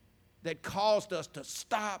Christians that caused us to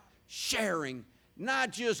stop sharing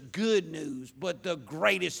not just good news, but the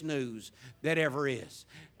greatest news that ever is?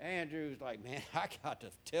 Andrew's like, man, I got to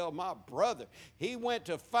tell my brother. He went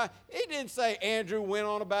to find, he didn't say Andrew went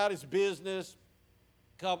on about his business.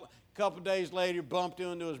 Couple days later, bumped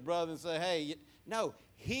into his brother and said, hey, no,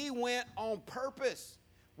 he went on purpose.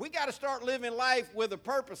 We got to start living life with a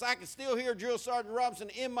purpose. I can still hear Drill Sergeant Robinson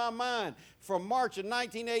in my mind from March of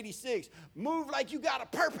 1986. Move like you got a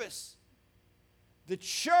purpose. The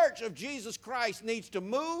church of Jesus Christ needs to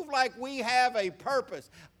move like we have a purpose.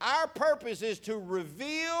 Our purpose is to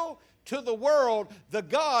reveal to the world the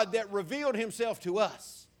God that revealed himself to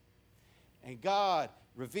us. And God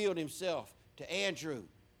revealed himself to Andrew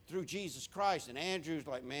through Jesus Christ. And Andrew's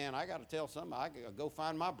like, man, I got to tell somebody. I got to go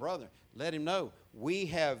find my brother. Let him know we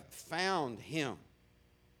have found him.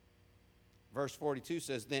 Verse 42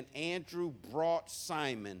 says, then Andrew brought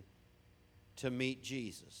Simon to meet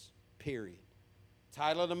Jesus, period.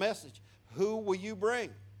 Title of the message, who will you bring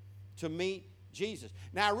to meet Jesus?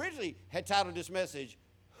 Now, I originally had titled this message,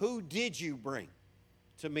 who did you bring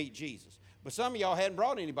to meet Jesus? But some of y'all hadn't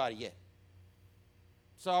brought anybody yet.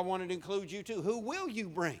 So I wanted to include you too. Who will you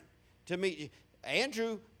bring to meet you?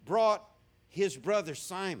 Andrew brought his brother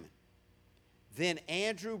Simon. Then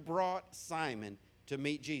Andrew brought Simon to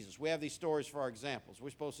meet Jesus. We have these stories for our examples.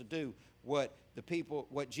 We're supposed to do what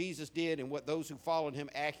Jesus did and what those who followed him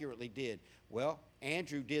accurately did. Well,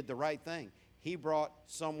 Andrew did the right thing. He brought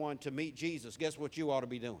someone to meet Jesus. Guess what you ought to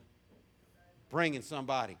be doing? Bringing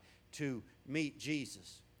somebody to meet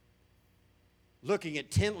Jesus. Looking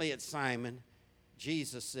intently at Simon,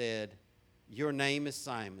 Jesus said, your name is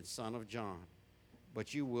Simon, son of John,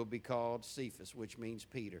 but you will be called Cephas, which means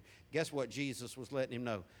Peter. Guess what Jesus was letting him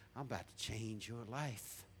know? I'm about to change your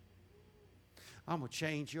life. I'm going to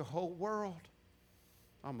change your whole world.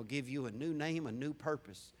 I'm going to give you a new name, a new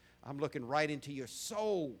purpose. I'm looking right into your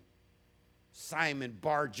soul, Simon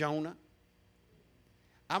Bar-Jonah.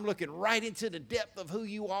 I'm looking right into the depth of who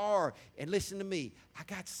you are. And listen to me, I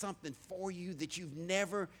got something for you that you've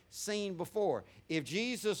never seen before. If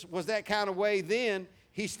Jesus was that kind of way then,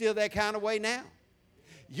 he's still that kind of way now.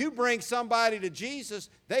 You bring somebody to Jesus,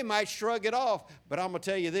 they might shrug it off, but I'm going to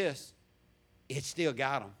tell you this, it still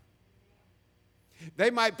got them.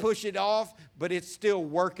 They might push it off, but it's still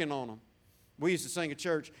working on them. We used to sing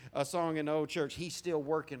a song in the old church, he's still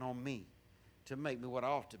working on me to make me what I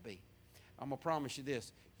ought to be. I'm going to promise you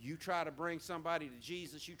this. You try to bring somebody to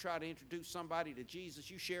Jesus, you try to introduce somebody to Jesus,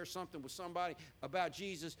 you share something with somebody about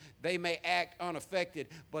Jesus, they may act unaffected,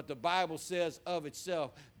 but the Bible says of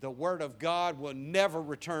itself, the Word of God will never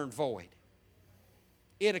return void.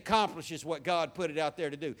 It accomplishes what God put it out there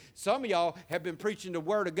to do. Some of y'all have been preaching the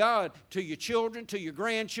Word of God to your children, to your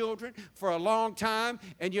grandchildren for a long time,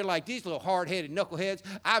 and you're like, these little hard-headed knuckleheads,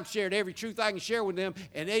 I've shared every truth I can share with them,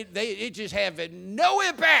 and it just have no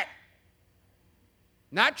impact.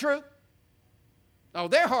 Not true. Oh,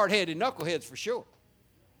 they're hard-headed knuckleheads for sure.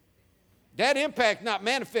 That impact not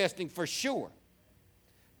manifesting for sure,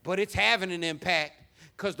 but it's having an impact.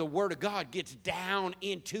 Because the Word of God gets down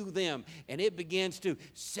into them and it begins to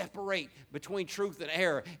separate between truth and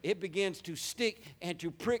error. It begins to stick and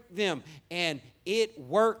to prick them, and it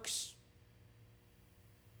works.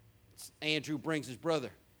 Andrew brings his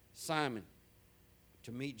brother, Simon,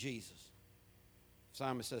 to meet Jesus.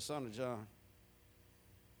 Simon says, son of John, I'm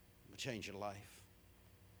going to change your life.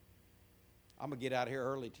 I'm going to get out of here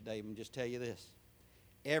early today and just tell you this.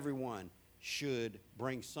 Everyone should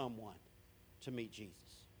bring someone to meet Jesus.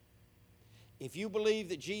 If you believe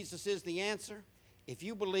that Jesus is the answer, if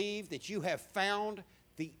you believe that you have found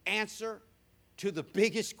the answer to the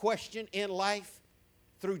biggest question in life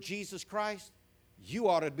through Jesus Christ, you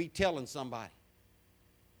ought to be telling somebody.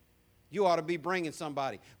 You ought to be bringing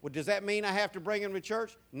somebody. Well, does that mean I have to bring them to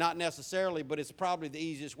church? Not necessarily, but it's probably the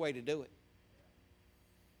easiest way to do it.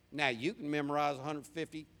 Now, you can memorize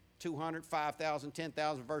 150, 200, 5,000,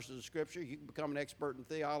 10,000 verses of Scripture. You can become an expert in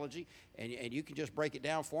theology, and you can just break it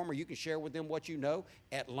down for them, or you can share with them what you know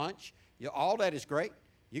at lunch. all that is great.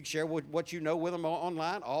 You can share what you know with them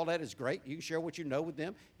online. All that is great. You can share what you know with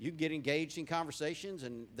them. You can get engaged in conversations,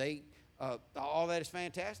 and all that is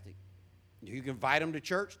fantastic. You can invite them to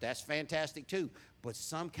church. That's fantastic too. But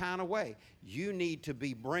some kind of way, you need to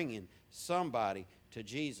be bringing somebody to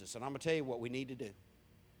Jesus. And I'm going to tell you what we need to do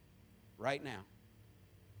right now.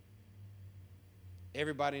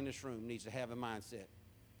 Everybody in this room needs to have a mindset.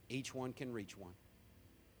 Each one can reach one.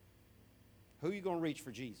 Who are you going to reach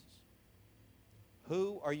for Jesus?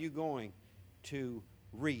 Who are you going to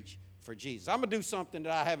reach for Jesus? I'm going to do something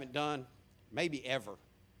that I haven't done maybe ever.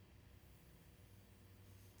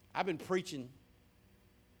 I've been preaching.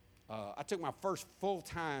 I took my first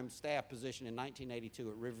full-time staff position in 1982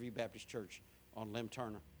 at Riverview Baptist Church on Lem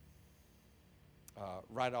Turner,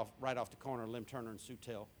 right off the corner of Lem Turner and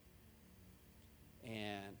Sutel.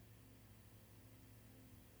 And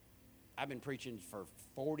I've been preaching for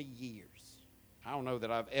 40 years. I don't know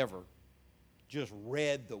that I've ever just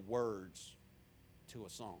read the words to a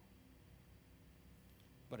song.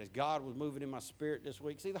 But as God was moving in my spirit this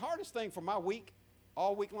week, see, the hardest thing for my week,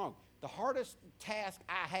 all week long, the hardest task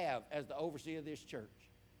I have as the overseer of this church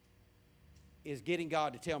is getting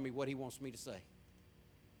God to tell me what he wants me to say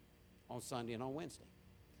on Sunday and on Wednesday.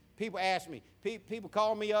 People ask me, people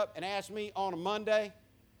call me up and ask me on a Monday,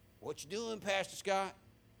 what you doing, Pastor Scott?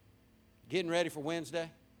 Getting ready for Wednesday.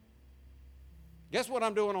 Guess what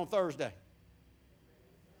I'm doing on Thursday?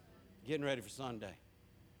 Getting ready for Sunday.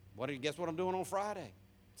 Guess what I'm doing on Friday,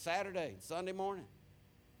 Saturday, Sunday morning?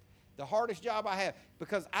 The hardest job I have,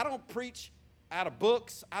 because I don't preach out of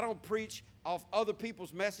books. I don't preach off other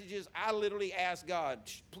people's messages. I literally ask God,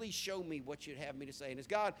 please show me what you'd have me to say. And as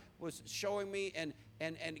God was showing me and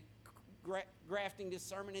grafting this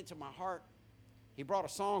sermon into my heart, he brought a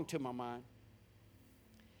song to my mind.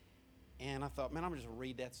 And I thought, man, I'm just going to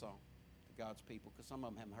read that song to God's people, because some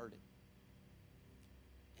of them haven't heard it.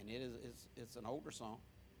 And it's an older song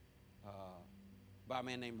by a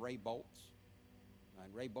man named Ray Boltz.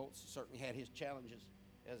 And Ray Boltz certainly had his challenges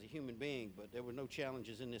as a human being, but there were no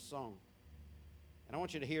challenges in this song. And I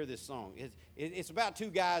want you to hear this song. It's about two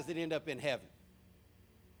guys that end up in heaven.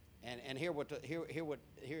 And hear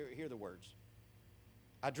the words.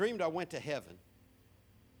 I dreamed I went to heaven,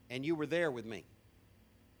 and you were there with me.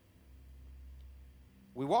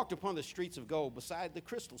 We walked upon the streets of gold beside the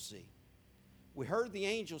crystal sea. We heard the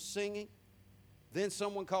angels singing. Then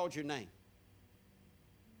someone called your name.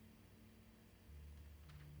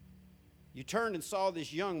 You turned and saw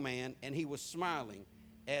this young man, and he was smiling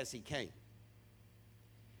as he came.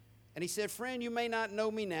 And he said, friend, you may not know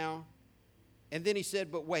me now. And then he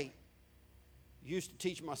said, but wait. You used to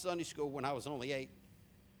teach my Sunday school when I was only 8.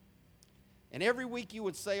 And every week you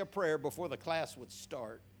would say a prayer before the class would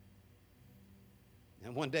start.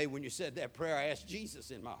 And one day when you said that prayer, I asked Jesus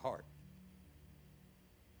in my heart.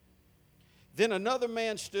 Then another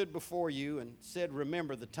man stood before you and said,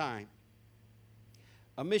 remember the time.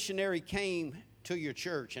 A missionary came to your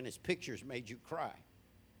church and his pictures made you cry.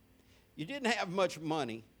 You didn't have much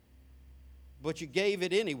money, but you gave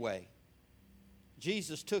it anyway.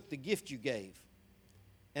 Jesus took the gift you gave,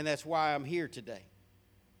 and that's why I'm here today.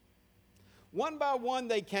 One by one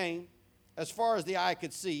they came, as far as the eye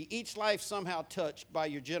could see, each life somehow touched by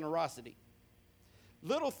your generosity.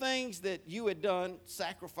 Little things that you had done,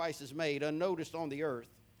 sacrifices made, unnoticed on the earth,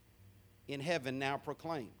 in heaven now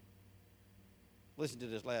proclaimed. Listen to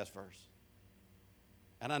this last verse.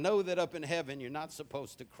 And I know that up in heaven you're not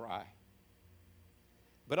supposed to cry.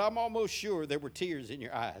 But I'm almost sure there were tears in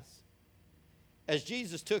your eyes as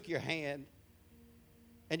Jesus took your hand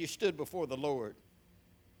and you stood before the Lord.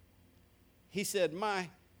 He said, my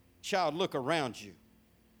child, look around you,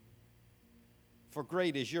 for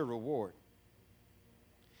great is your reward.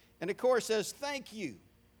 And the chorus says, thank you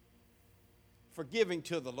for giving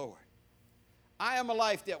to the Lord. I am a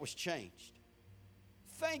life that was changed.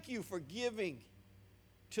 Thank you for giving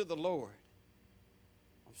to the Lord.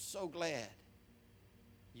 I'm so glad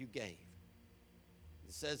you gave.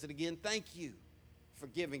 It says it again, thank you for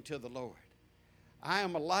giving to the Lord. I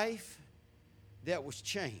am a life that was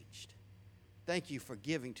changed. Thank you for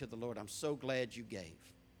giving to the Lord. I'm so glad you gave.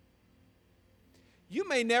 You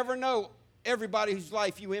may never know everybody whose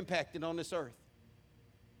life you impacted on this earth.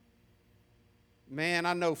 Man,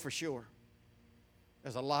 I know for sure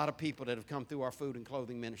there's a lot of people that have come through our food and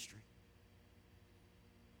clothing ministry.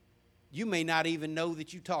 You may not even know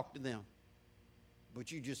that you talked to them,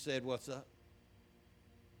 but you just said, what's up?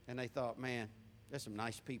 And they thought, man, there's some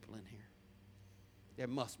nice people in here. There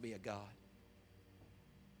must be a God.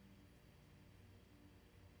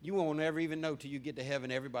 You won't ever even know till you get to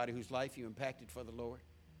heaven everybody whose life you impacted for the Lord.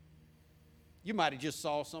 You might have just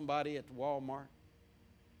saw somebody at the Walmart,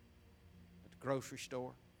 at the grocery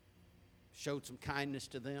store, showed some kindness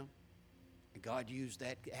to them, and God used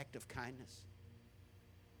that act of kindness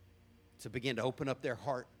to begin to open up their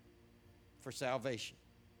heart for salvation.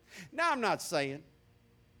 Now, I'm not saying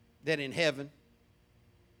that in heaven,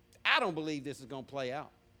 I don't believe this is going to play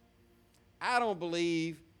out. I don't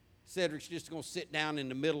believe Cedric's just going to sit down in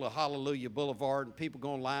the middle of Hallelujah Boulevard and people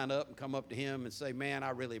going to line up and come up to him and say, man,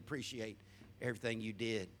 I really appreciate everything you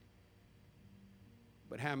did.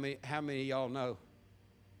 But how many of y'all know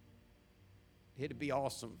it'd be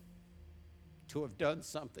awesome to have done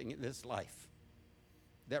something in this life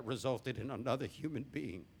that resulted in another human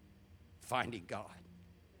being finding God?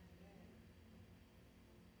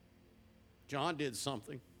 John did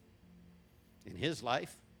something in his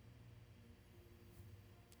life.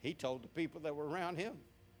 He told the people that were around him,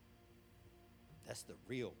 that's the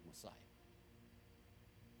real Messiah.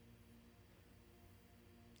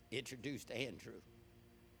 Introduced Andrew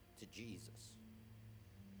to Jesus.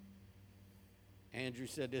 Andrew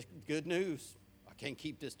said, this is good news. I can't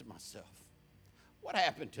keep this to myself. What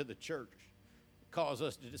happened to the church that caused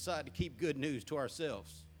us to decide to keep good news to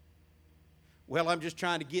ourselves? Well, I'm just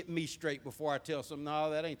trying to get me straight before I tell some. No,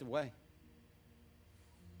 that ain't the way.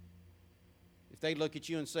 If they look at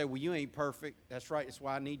you and say, well, you ain't perfect, that's right, that's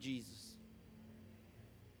why I need Jesus.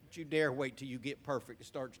 Don't you dare wait till you get perfect to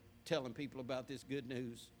start telling people about this good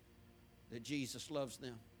news that Jesus loves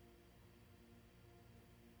them.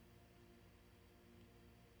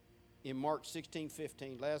 In Mark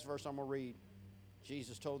 16:15, last verse I'm going to read,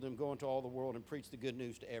 Jesus told them, go into all the world and preach the good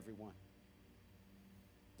news to everyone.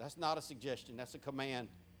 That's not a suggestion. That's a command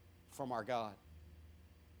from our God.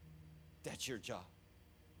 That's your job.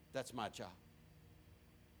 That's my job.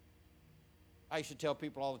 I used to tell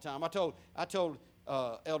people all the time. I told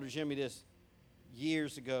Elder Jimmy this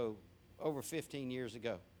years ago, over 15 years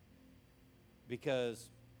ago, because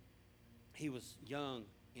he was young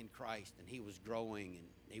in Christ and he was growing,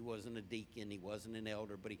 and he wasn't a deacon, he wasn't an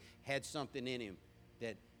elder, but he had something in him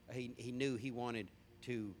that he knew he wanted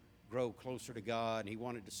to grow closer to God, and he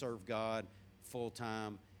wanted to serve God full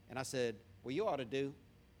time. And I said, well, you ought to do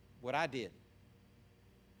what I did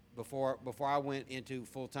before I went into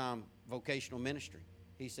full-time vocational ministry.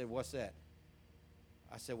 He said, what's that?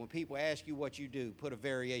 I said, when people ask you what you do, put a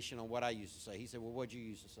variation on what I used to say. He said, well, what'd you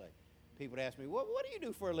used to say? People would ask me, what do you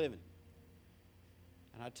do for a living?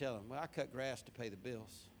 And I'd tell them, well, I cut grass to pay the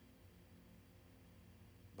bills.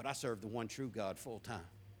 But I serve the one true God full time.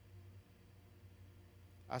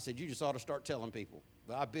 I said, you just ought to start telling people,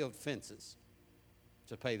 well, I build fences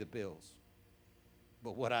to pay the bills.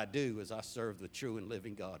 But what I do is I serve the true and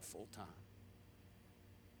living God full time.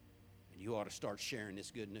 And you ought to start sharing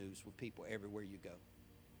this good news with people everywhere you go.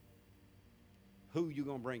 Who you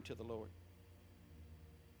going to bring to the Lord?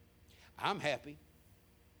 I'm happy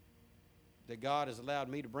that God has allowed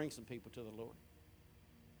me to bring some people to the Lord.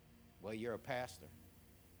 Well, you're a pastor.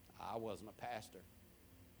 I wasn't a pastor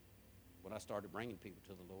when I started bringing people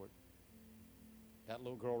to the Lord. That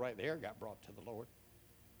little girl right there got brought to the Lord.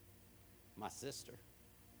 My sister.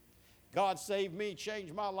 God saved me,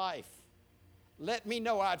 changed my life. Let me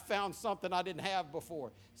know I'd found something I didn't have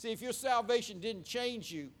before. See, if your salvation didn't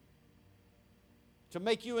change you to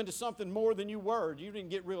make you into something more than you were, you didn't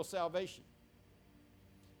get real salvation.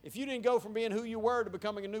 If you didn't go from being who you were to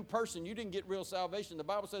becoming a new person, you didn't get real salvation. The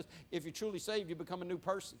Bible says if you're truly saved, you become a new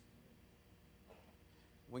person.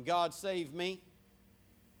 When God saved me,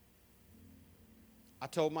 I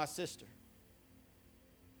told my sister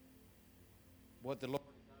what the Lord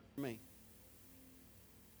had done for me.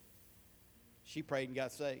 She prayed and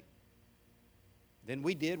got saved. Then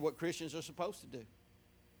we did what Christians are supposed to do.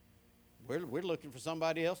 We're looking for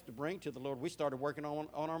somebody else to bring to the Lord. We started working on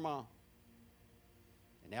our mom.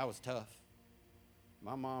 And that was tough.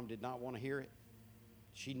 My mom did not want to hear it.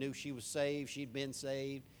 She knew she was saved. She'd been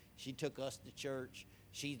saved. She took us to church.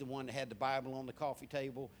 She's the one that had the Bible on the coffee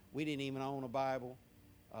table. We didn't even own a Bible.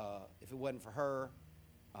 If it wasn't for her,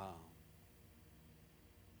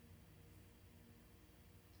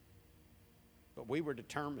 but we were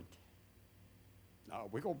determined. No,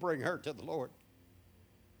 we're going to bring her to the Lord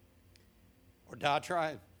or die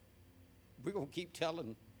trying. We're going to keep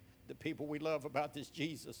telling the people we love about this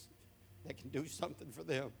Jesus that can do something for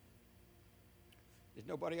them that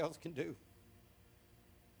nobody else can do.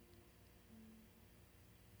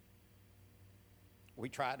 We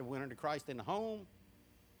tried to win her to Christ in the home.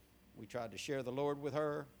 We tried to share the Lord with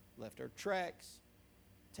her, left her tracts,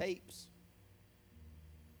 tapes.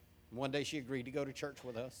 And one day she agreed to go to church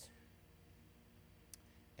with us.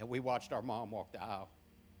 And we watched our mom walk the aisle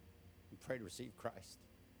and pray to receive Christ.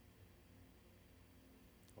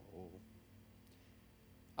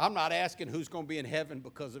 I'm not asking who's going to be in heaven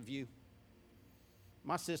because of you.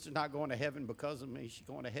 My sister's not going to heaven because of me. She's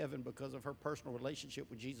going to heaven because of her personal relationship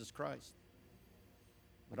with Jesus Christ.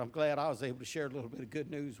 But I'm glad I was able to share a little bit of good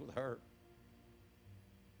news with her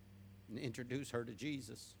and introduce her to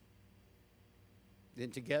Jesus. Then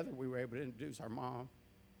together we were able to introduce our mom.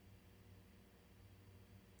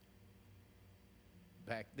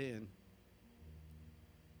 Back then,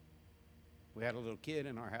 we had a little kid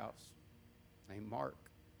in our house named Mark,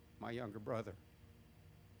 my younger brother.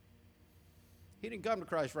 He didn't come to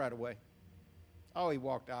Christ right away. Oh, he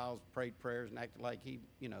walked aisles, prayed prayers, and acted like he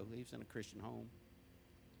was in a Christian home.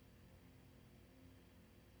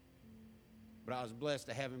 But I was blessed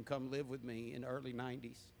to have him come live with me in the early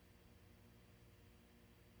 90s.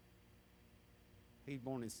 He's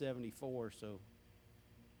born in 74, so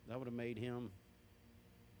that would have made him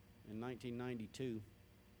in 1992,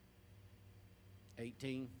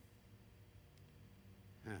 18.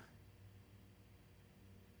 Huh.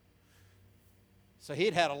 So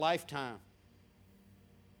he'd had a lifetime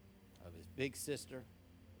of his big sister,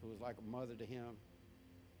 who was like a mother to him,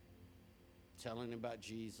 telling him about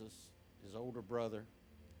Jesus, his older brother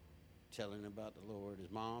telling him about the Lord,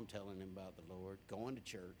 his mom telling him about the Lord, going to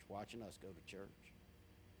church, watching us go to church,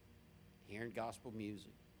 hearing gospel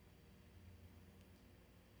music.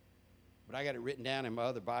 But I got it written down in my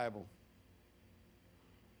other Bible,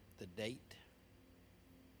 the date.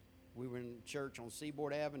 We were in church on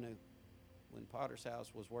Seaboard Avenue when Potter's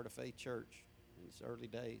House was Word of Faith Church in its early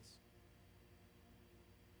days.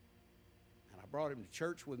 And I brought him to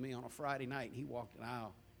church with me on a Friday night, and he walked an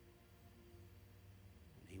aisle.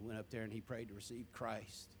 And he went up there and he prayed to receive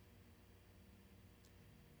Christ.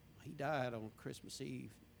 He died on Christmas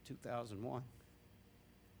Eve, 2001.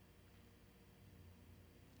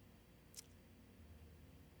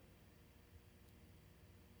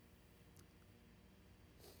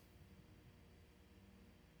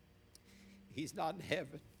 He's not in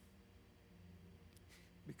heaven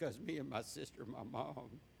because me and my sister, my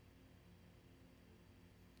mom,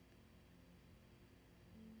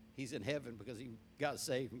 he's in heaven because he got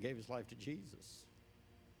saved and gave his life to Jesus.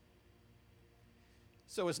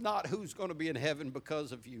 So it's not who's going to be in heaven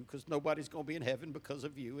because of you, because nobody's going to be in heaven because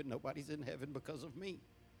of you, and nobody's in heaven because of me.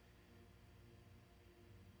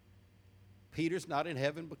 Peter's not in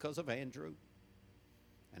heaven because of Andrew,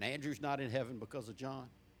 and Andrew's not in heaven because of John.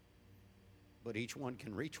 But each one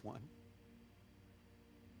can reach one.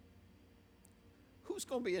 Who's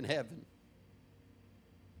going to be in heaven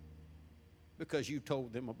because you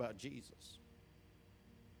told them about Jesus?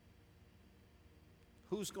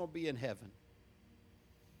 Who's going to be in heaven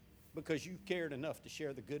because you cared enough to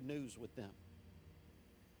share the good news with them?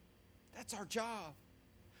 That's our job.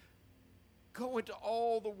 Go into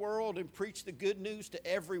all the world and preach the good news to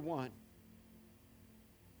everyone.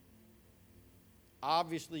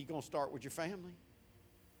 Obviously, you're going to start with your family.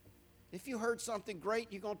 If you heard something great,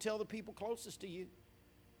 you're going to tell the people closest to you.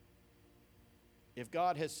 If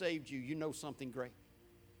God has saved you, you know something great.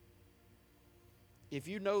 If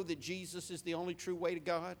you know that Jesus is the only true way to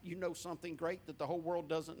God, you know something great that the whole world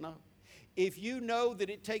doesn't know. If you know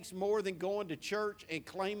that it takes more than going to church and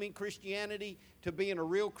claiming Christianity to being a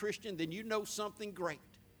real Christian, then you know something great.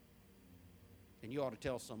 And you ought to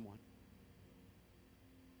tell someone.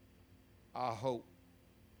 I hope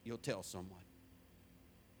you'll tell someone.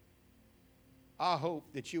 I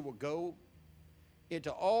hope that you will go into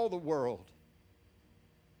all the world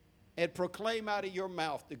and proclaim out of your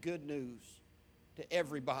mouth the good news to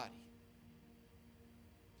everybody.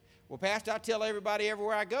 Well, Pastor, I tell everybody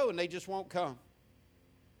everywhere I go and they just won't come.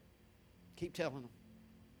 Keep telling them.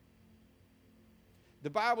 The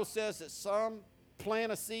Bible says that some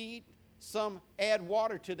plant a seed, some add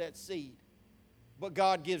water to that seed, but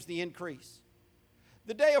God gives the increase.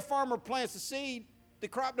 The day a farmer plants a seed, the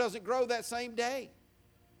crop doesn't grow that same day.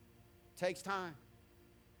 It takes time.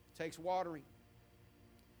 It takes watering.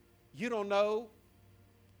 You don't know,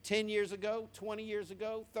 10 years ago, 20 years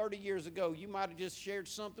ago, 30 years ago, you might have just shared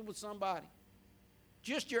something with somebody.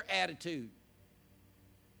 Just your attitude.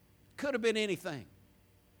 Could have been anything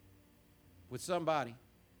with somebody.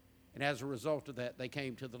 And as a result of that, they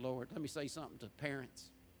came to the Lord. Let me say something to parents.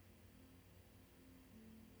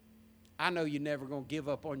 I know you're never going to give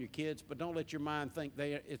up on your kids, but don't let your mind think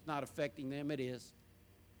it's not affecting them. It is.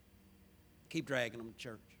 Keep dragging them to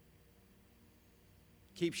church.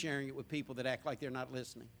 Keep sharing it with people that act like they're not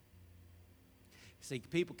listening. See,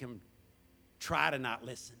 people can try to not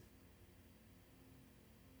listen,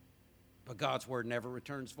 but God's word never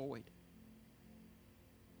returns void.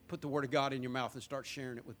 Put the word of God in your mouth and start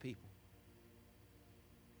sharing it with people.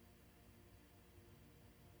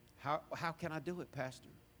 How can I do it, Pastor?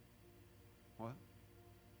 What?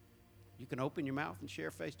 You can open your mouth and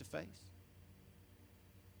share face to face.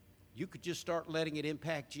 You could just start letting it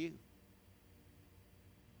impact you.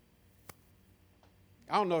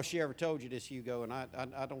 I don't know if she ever told you this, Hugo, and I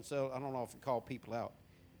don't often call people out.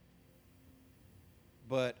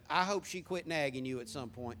 But I hope she quit nagging you at some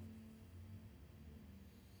point.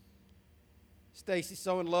 Stacy's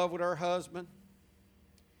so in love with her husband.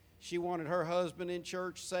 She wanted her husband in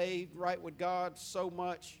church, saved, right with God so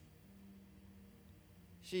much.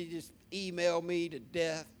 She just emailed me to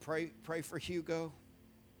death, pray for Hugo.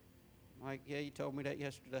 I'm like, yeah, you told me that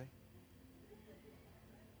yesterday.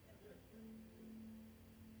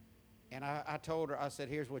 And I told her, I said,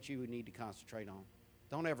 here's what you would need to concentrate on.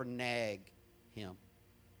 Don't ever nag him.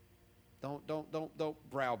 Don't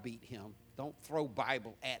browbeat him. Don't throw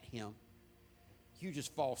Bible at him. You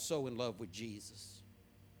just fall so in love with Jesus.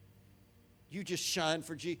 You just shine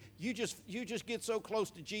for Jesus. You just get so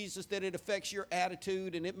close to Jesus that it affects your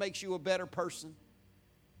attitude and it makes you a better person.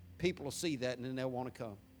 People will see that and then they'll want to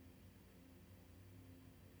come.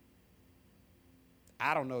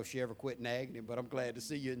 I don't know if she ever quit nagging him, but I'm glad to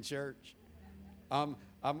see you in church. I'm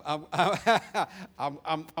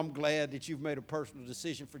glad that you've made a personal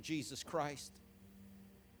decision for Jesus Christ.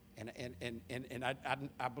 And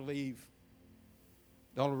I believe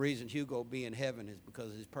the only reason Hugo will be in heaven is because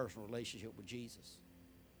of his personal relationship with Jesus.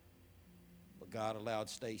 But God allowed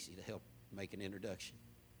Stacy to help make an introduction.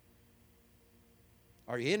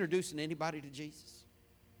 Are you introducing anybody to Jesus?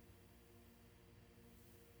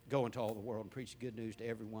 Go into all the world and preach the good news to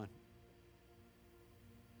everyone.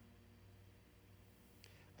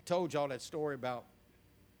 I told y'all that story about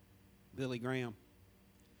Billy Graham.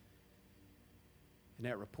 And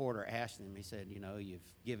that reporter asked him, he said, you know, you've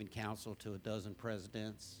given counsel to a dozen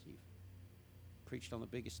presidents. You've preached on the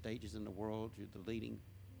biggest stages in the world. You're the leading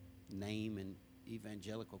name in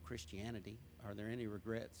evangelical Christianity. Are there any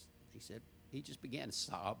regrets? He said, he just began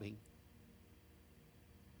sobbing.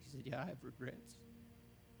 He said, yeah, I have regrets.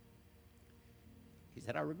 He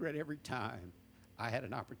said, I regret every time I had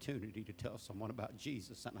an opportunity to tell someone about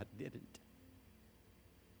Jesus and I didn't.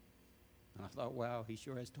 And I thought, wow, he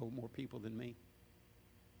sure has told more people than me.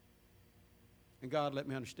 And God let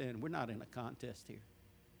me understand, we're not in a contest here.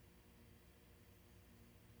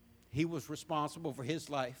 He was responsible for his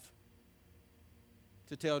life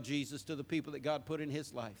to tell Jesus to the people that God put in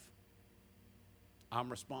his life. I'm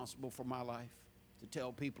responsible for my life to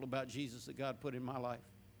tell people about Jesus that God put in my life.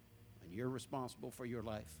 And you're responsible for your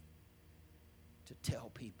life to tell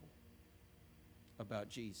people about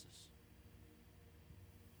Jesus.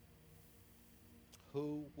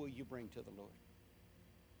 Who will you bring to the Lord?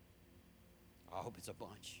 I hope it's a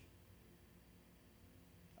bunch.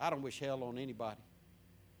 I don't wish hell on anybody.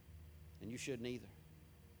 And you shouldn't either.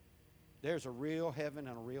 There's a real heaven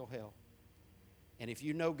and a real hell. And if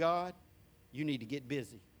you know God, you need to get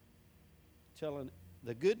busy telling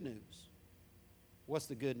the good news. What's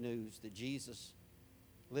the good news? That Jesus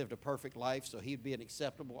lived a perfect life so he'd be an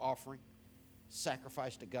acceptable offering,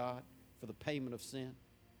 sacrifice to God for the payment of sin.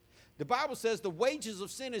 The Bible says the wages of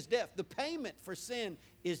sin is death. The payment for sin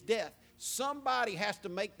is death. Somebody has to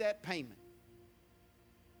make that payment.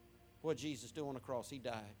 What did Jesus do on the cross? He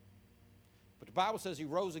died. But the Bible says he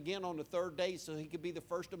rose again on the third day so he could be the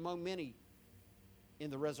first among many in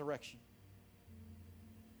the resurrection.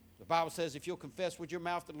 The Bible says if you'll confess with your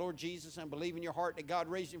mouth the Lord Jesus and believe in your heart that God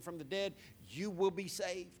raised him from the dead, you will be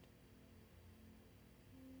saved.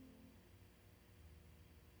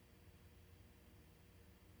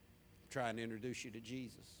 I'm trying to introduce you to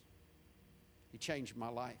Jesus. He changed my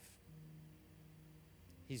life.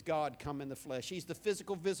 He's God come in the flesh. He's the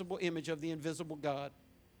physical, visible image of the invisible God.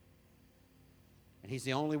 And he's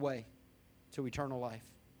the only way to eternal life.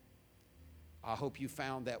 I hope you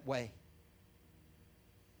found that way.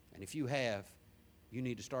 And if you have, you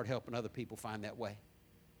need to start helping other people find that way.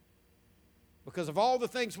 Because of all the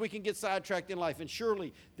things we can get sidetracked in life, and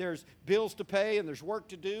surely there's bills to pay, and there's work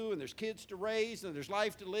to do, and there's kids to raise, and there's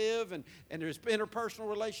life to live, and there's interpersonal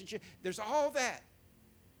relationship. There's all that.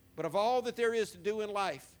 But of all that there is to do in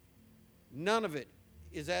life, none of it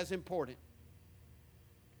is as important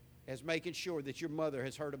as making sure that your mother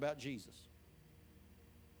has heard about Jesus,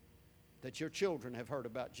 that your children have heard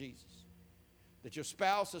about Jesus, that your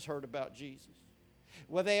spouse has heard about Jesus.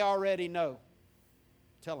 Well, they already know.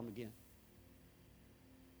 Tell them again.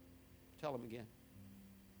 Tell them again.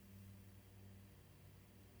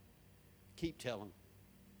 Keep telling.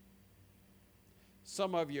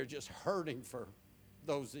 Some of you are just hurting for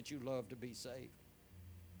those that you love to be saved.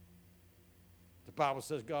 The Bible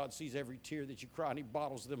says God sees every tear that you cry and he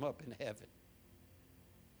bottles them up in heaven.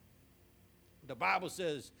 The Bible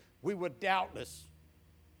says we would doubtless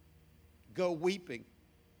go weeping,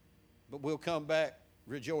 but we'll come back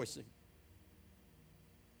rejoicing.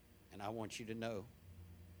 And I want you to know,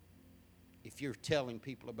 if you're telling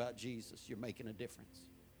people about Jesus, you're making a difference.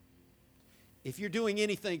 If you're doing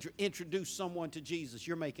anything to introduce someone to Jesus,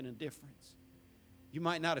 you're making a difference. You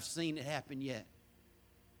might not have seen it happen yet,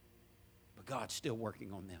 but God's still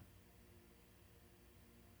working on them.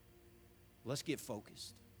 Let's get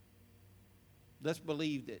focused. Let's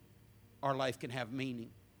believe that our life can have meaning.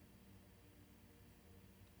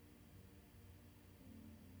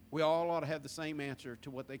 We all ought to have the same answer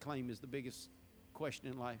to what they claim is the biggest question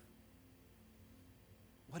in life.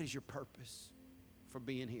 What is your purpose for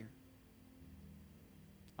being here?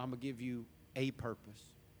 I'm going to give you a purpose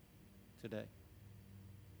today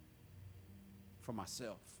for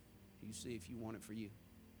myself. You see if you want it for you.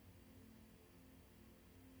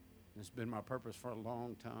 And it's been my purpose for a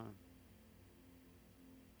long time.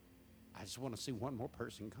 I just want to see one more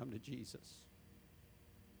person come to Jesus.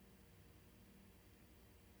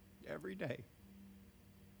 Every day.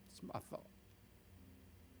 It's my thought.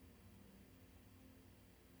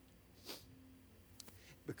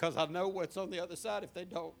 Because I know what's on the other side if they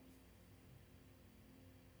don't.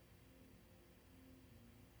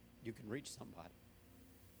 You can reach somebody.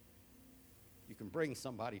 You can bring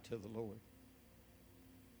somebody to the Lord.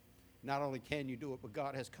 Not only can you do it, but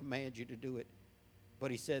God has commanded you to do it.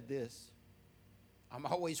 But he said this, I'm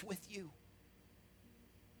always with you.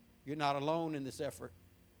 You're not alone in this effort.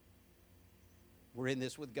 We're in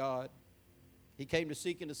this with God. He came to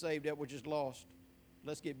seek and to save that which is lost.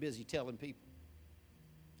 Let's get busy telling people.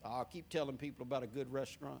 I'll keep telling people about a good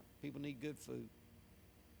restaurant. People need good food.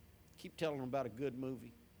 Keep telling them about a good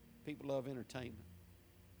movie. People love entertainment.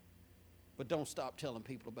 But don't stop telling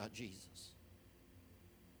people about Jesus.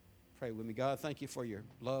 Pray with me. God, thank you for your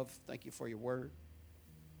love. Thank you for your word.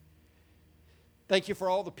 Thank you for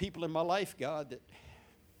all the people in my life, God, that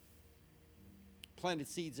planted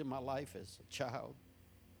seeds in my life as a child,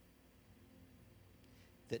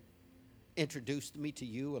 that introduced me to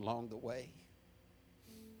you along the way.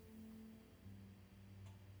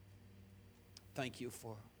 Thank you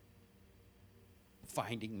for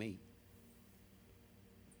finding me,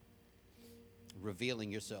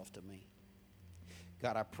 revealing yourself to me.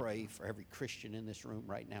 God, I pray for every Christian in this room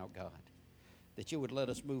right now, God, that you would let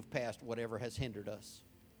us move past whatever has hindered us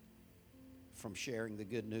from sharing the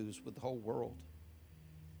good news with the whole world,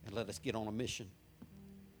 and let us get on a mission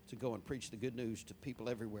to go and preach the good news to people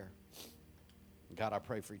everywhere. God, I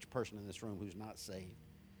pray for each person in this room who's not saved.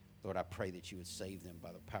 Lord, I pray that you would save them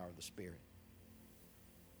by the power of the Spirit.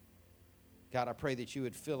 God, I pray that you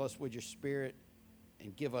would fill us with your Spirit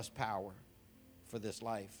and give us power for this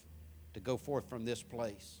life to go forth from this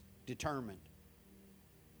place, determined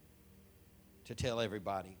to tell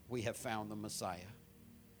everybody we have found the Messiah.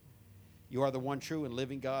 You are the one true and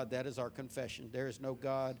living God. That is our confession. There is no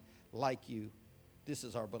God like you. This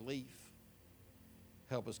is our belief.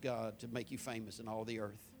 Help us, God, to make you famous in all the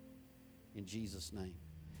earth. In Jesus' name,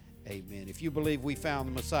 amen. If you believe we found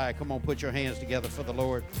the Messiah, come on, put your hands together for the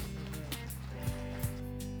Lord.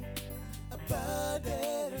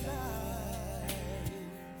 Abundant life.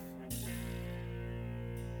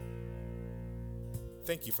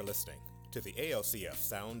 Thank you for listening to the ALCF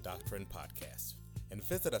Sound Doctrine Podcast, and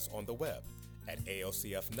visit us on the web at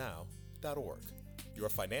alcfnow.org. Your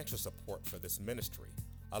financial support for this ministry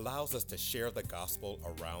allows us to share the gospel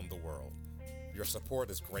around the world. Your support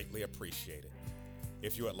is greatly appreciated.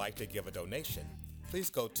 If you would like to give a donation, please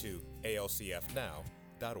go to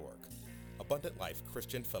alcfnow.org. Abundant Life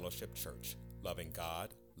Christian Fellowship Church, loving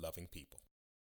God, loving people.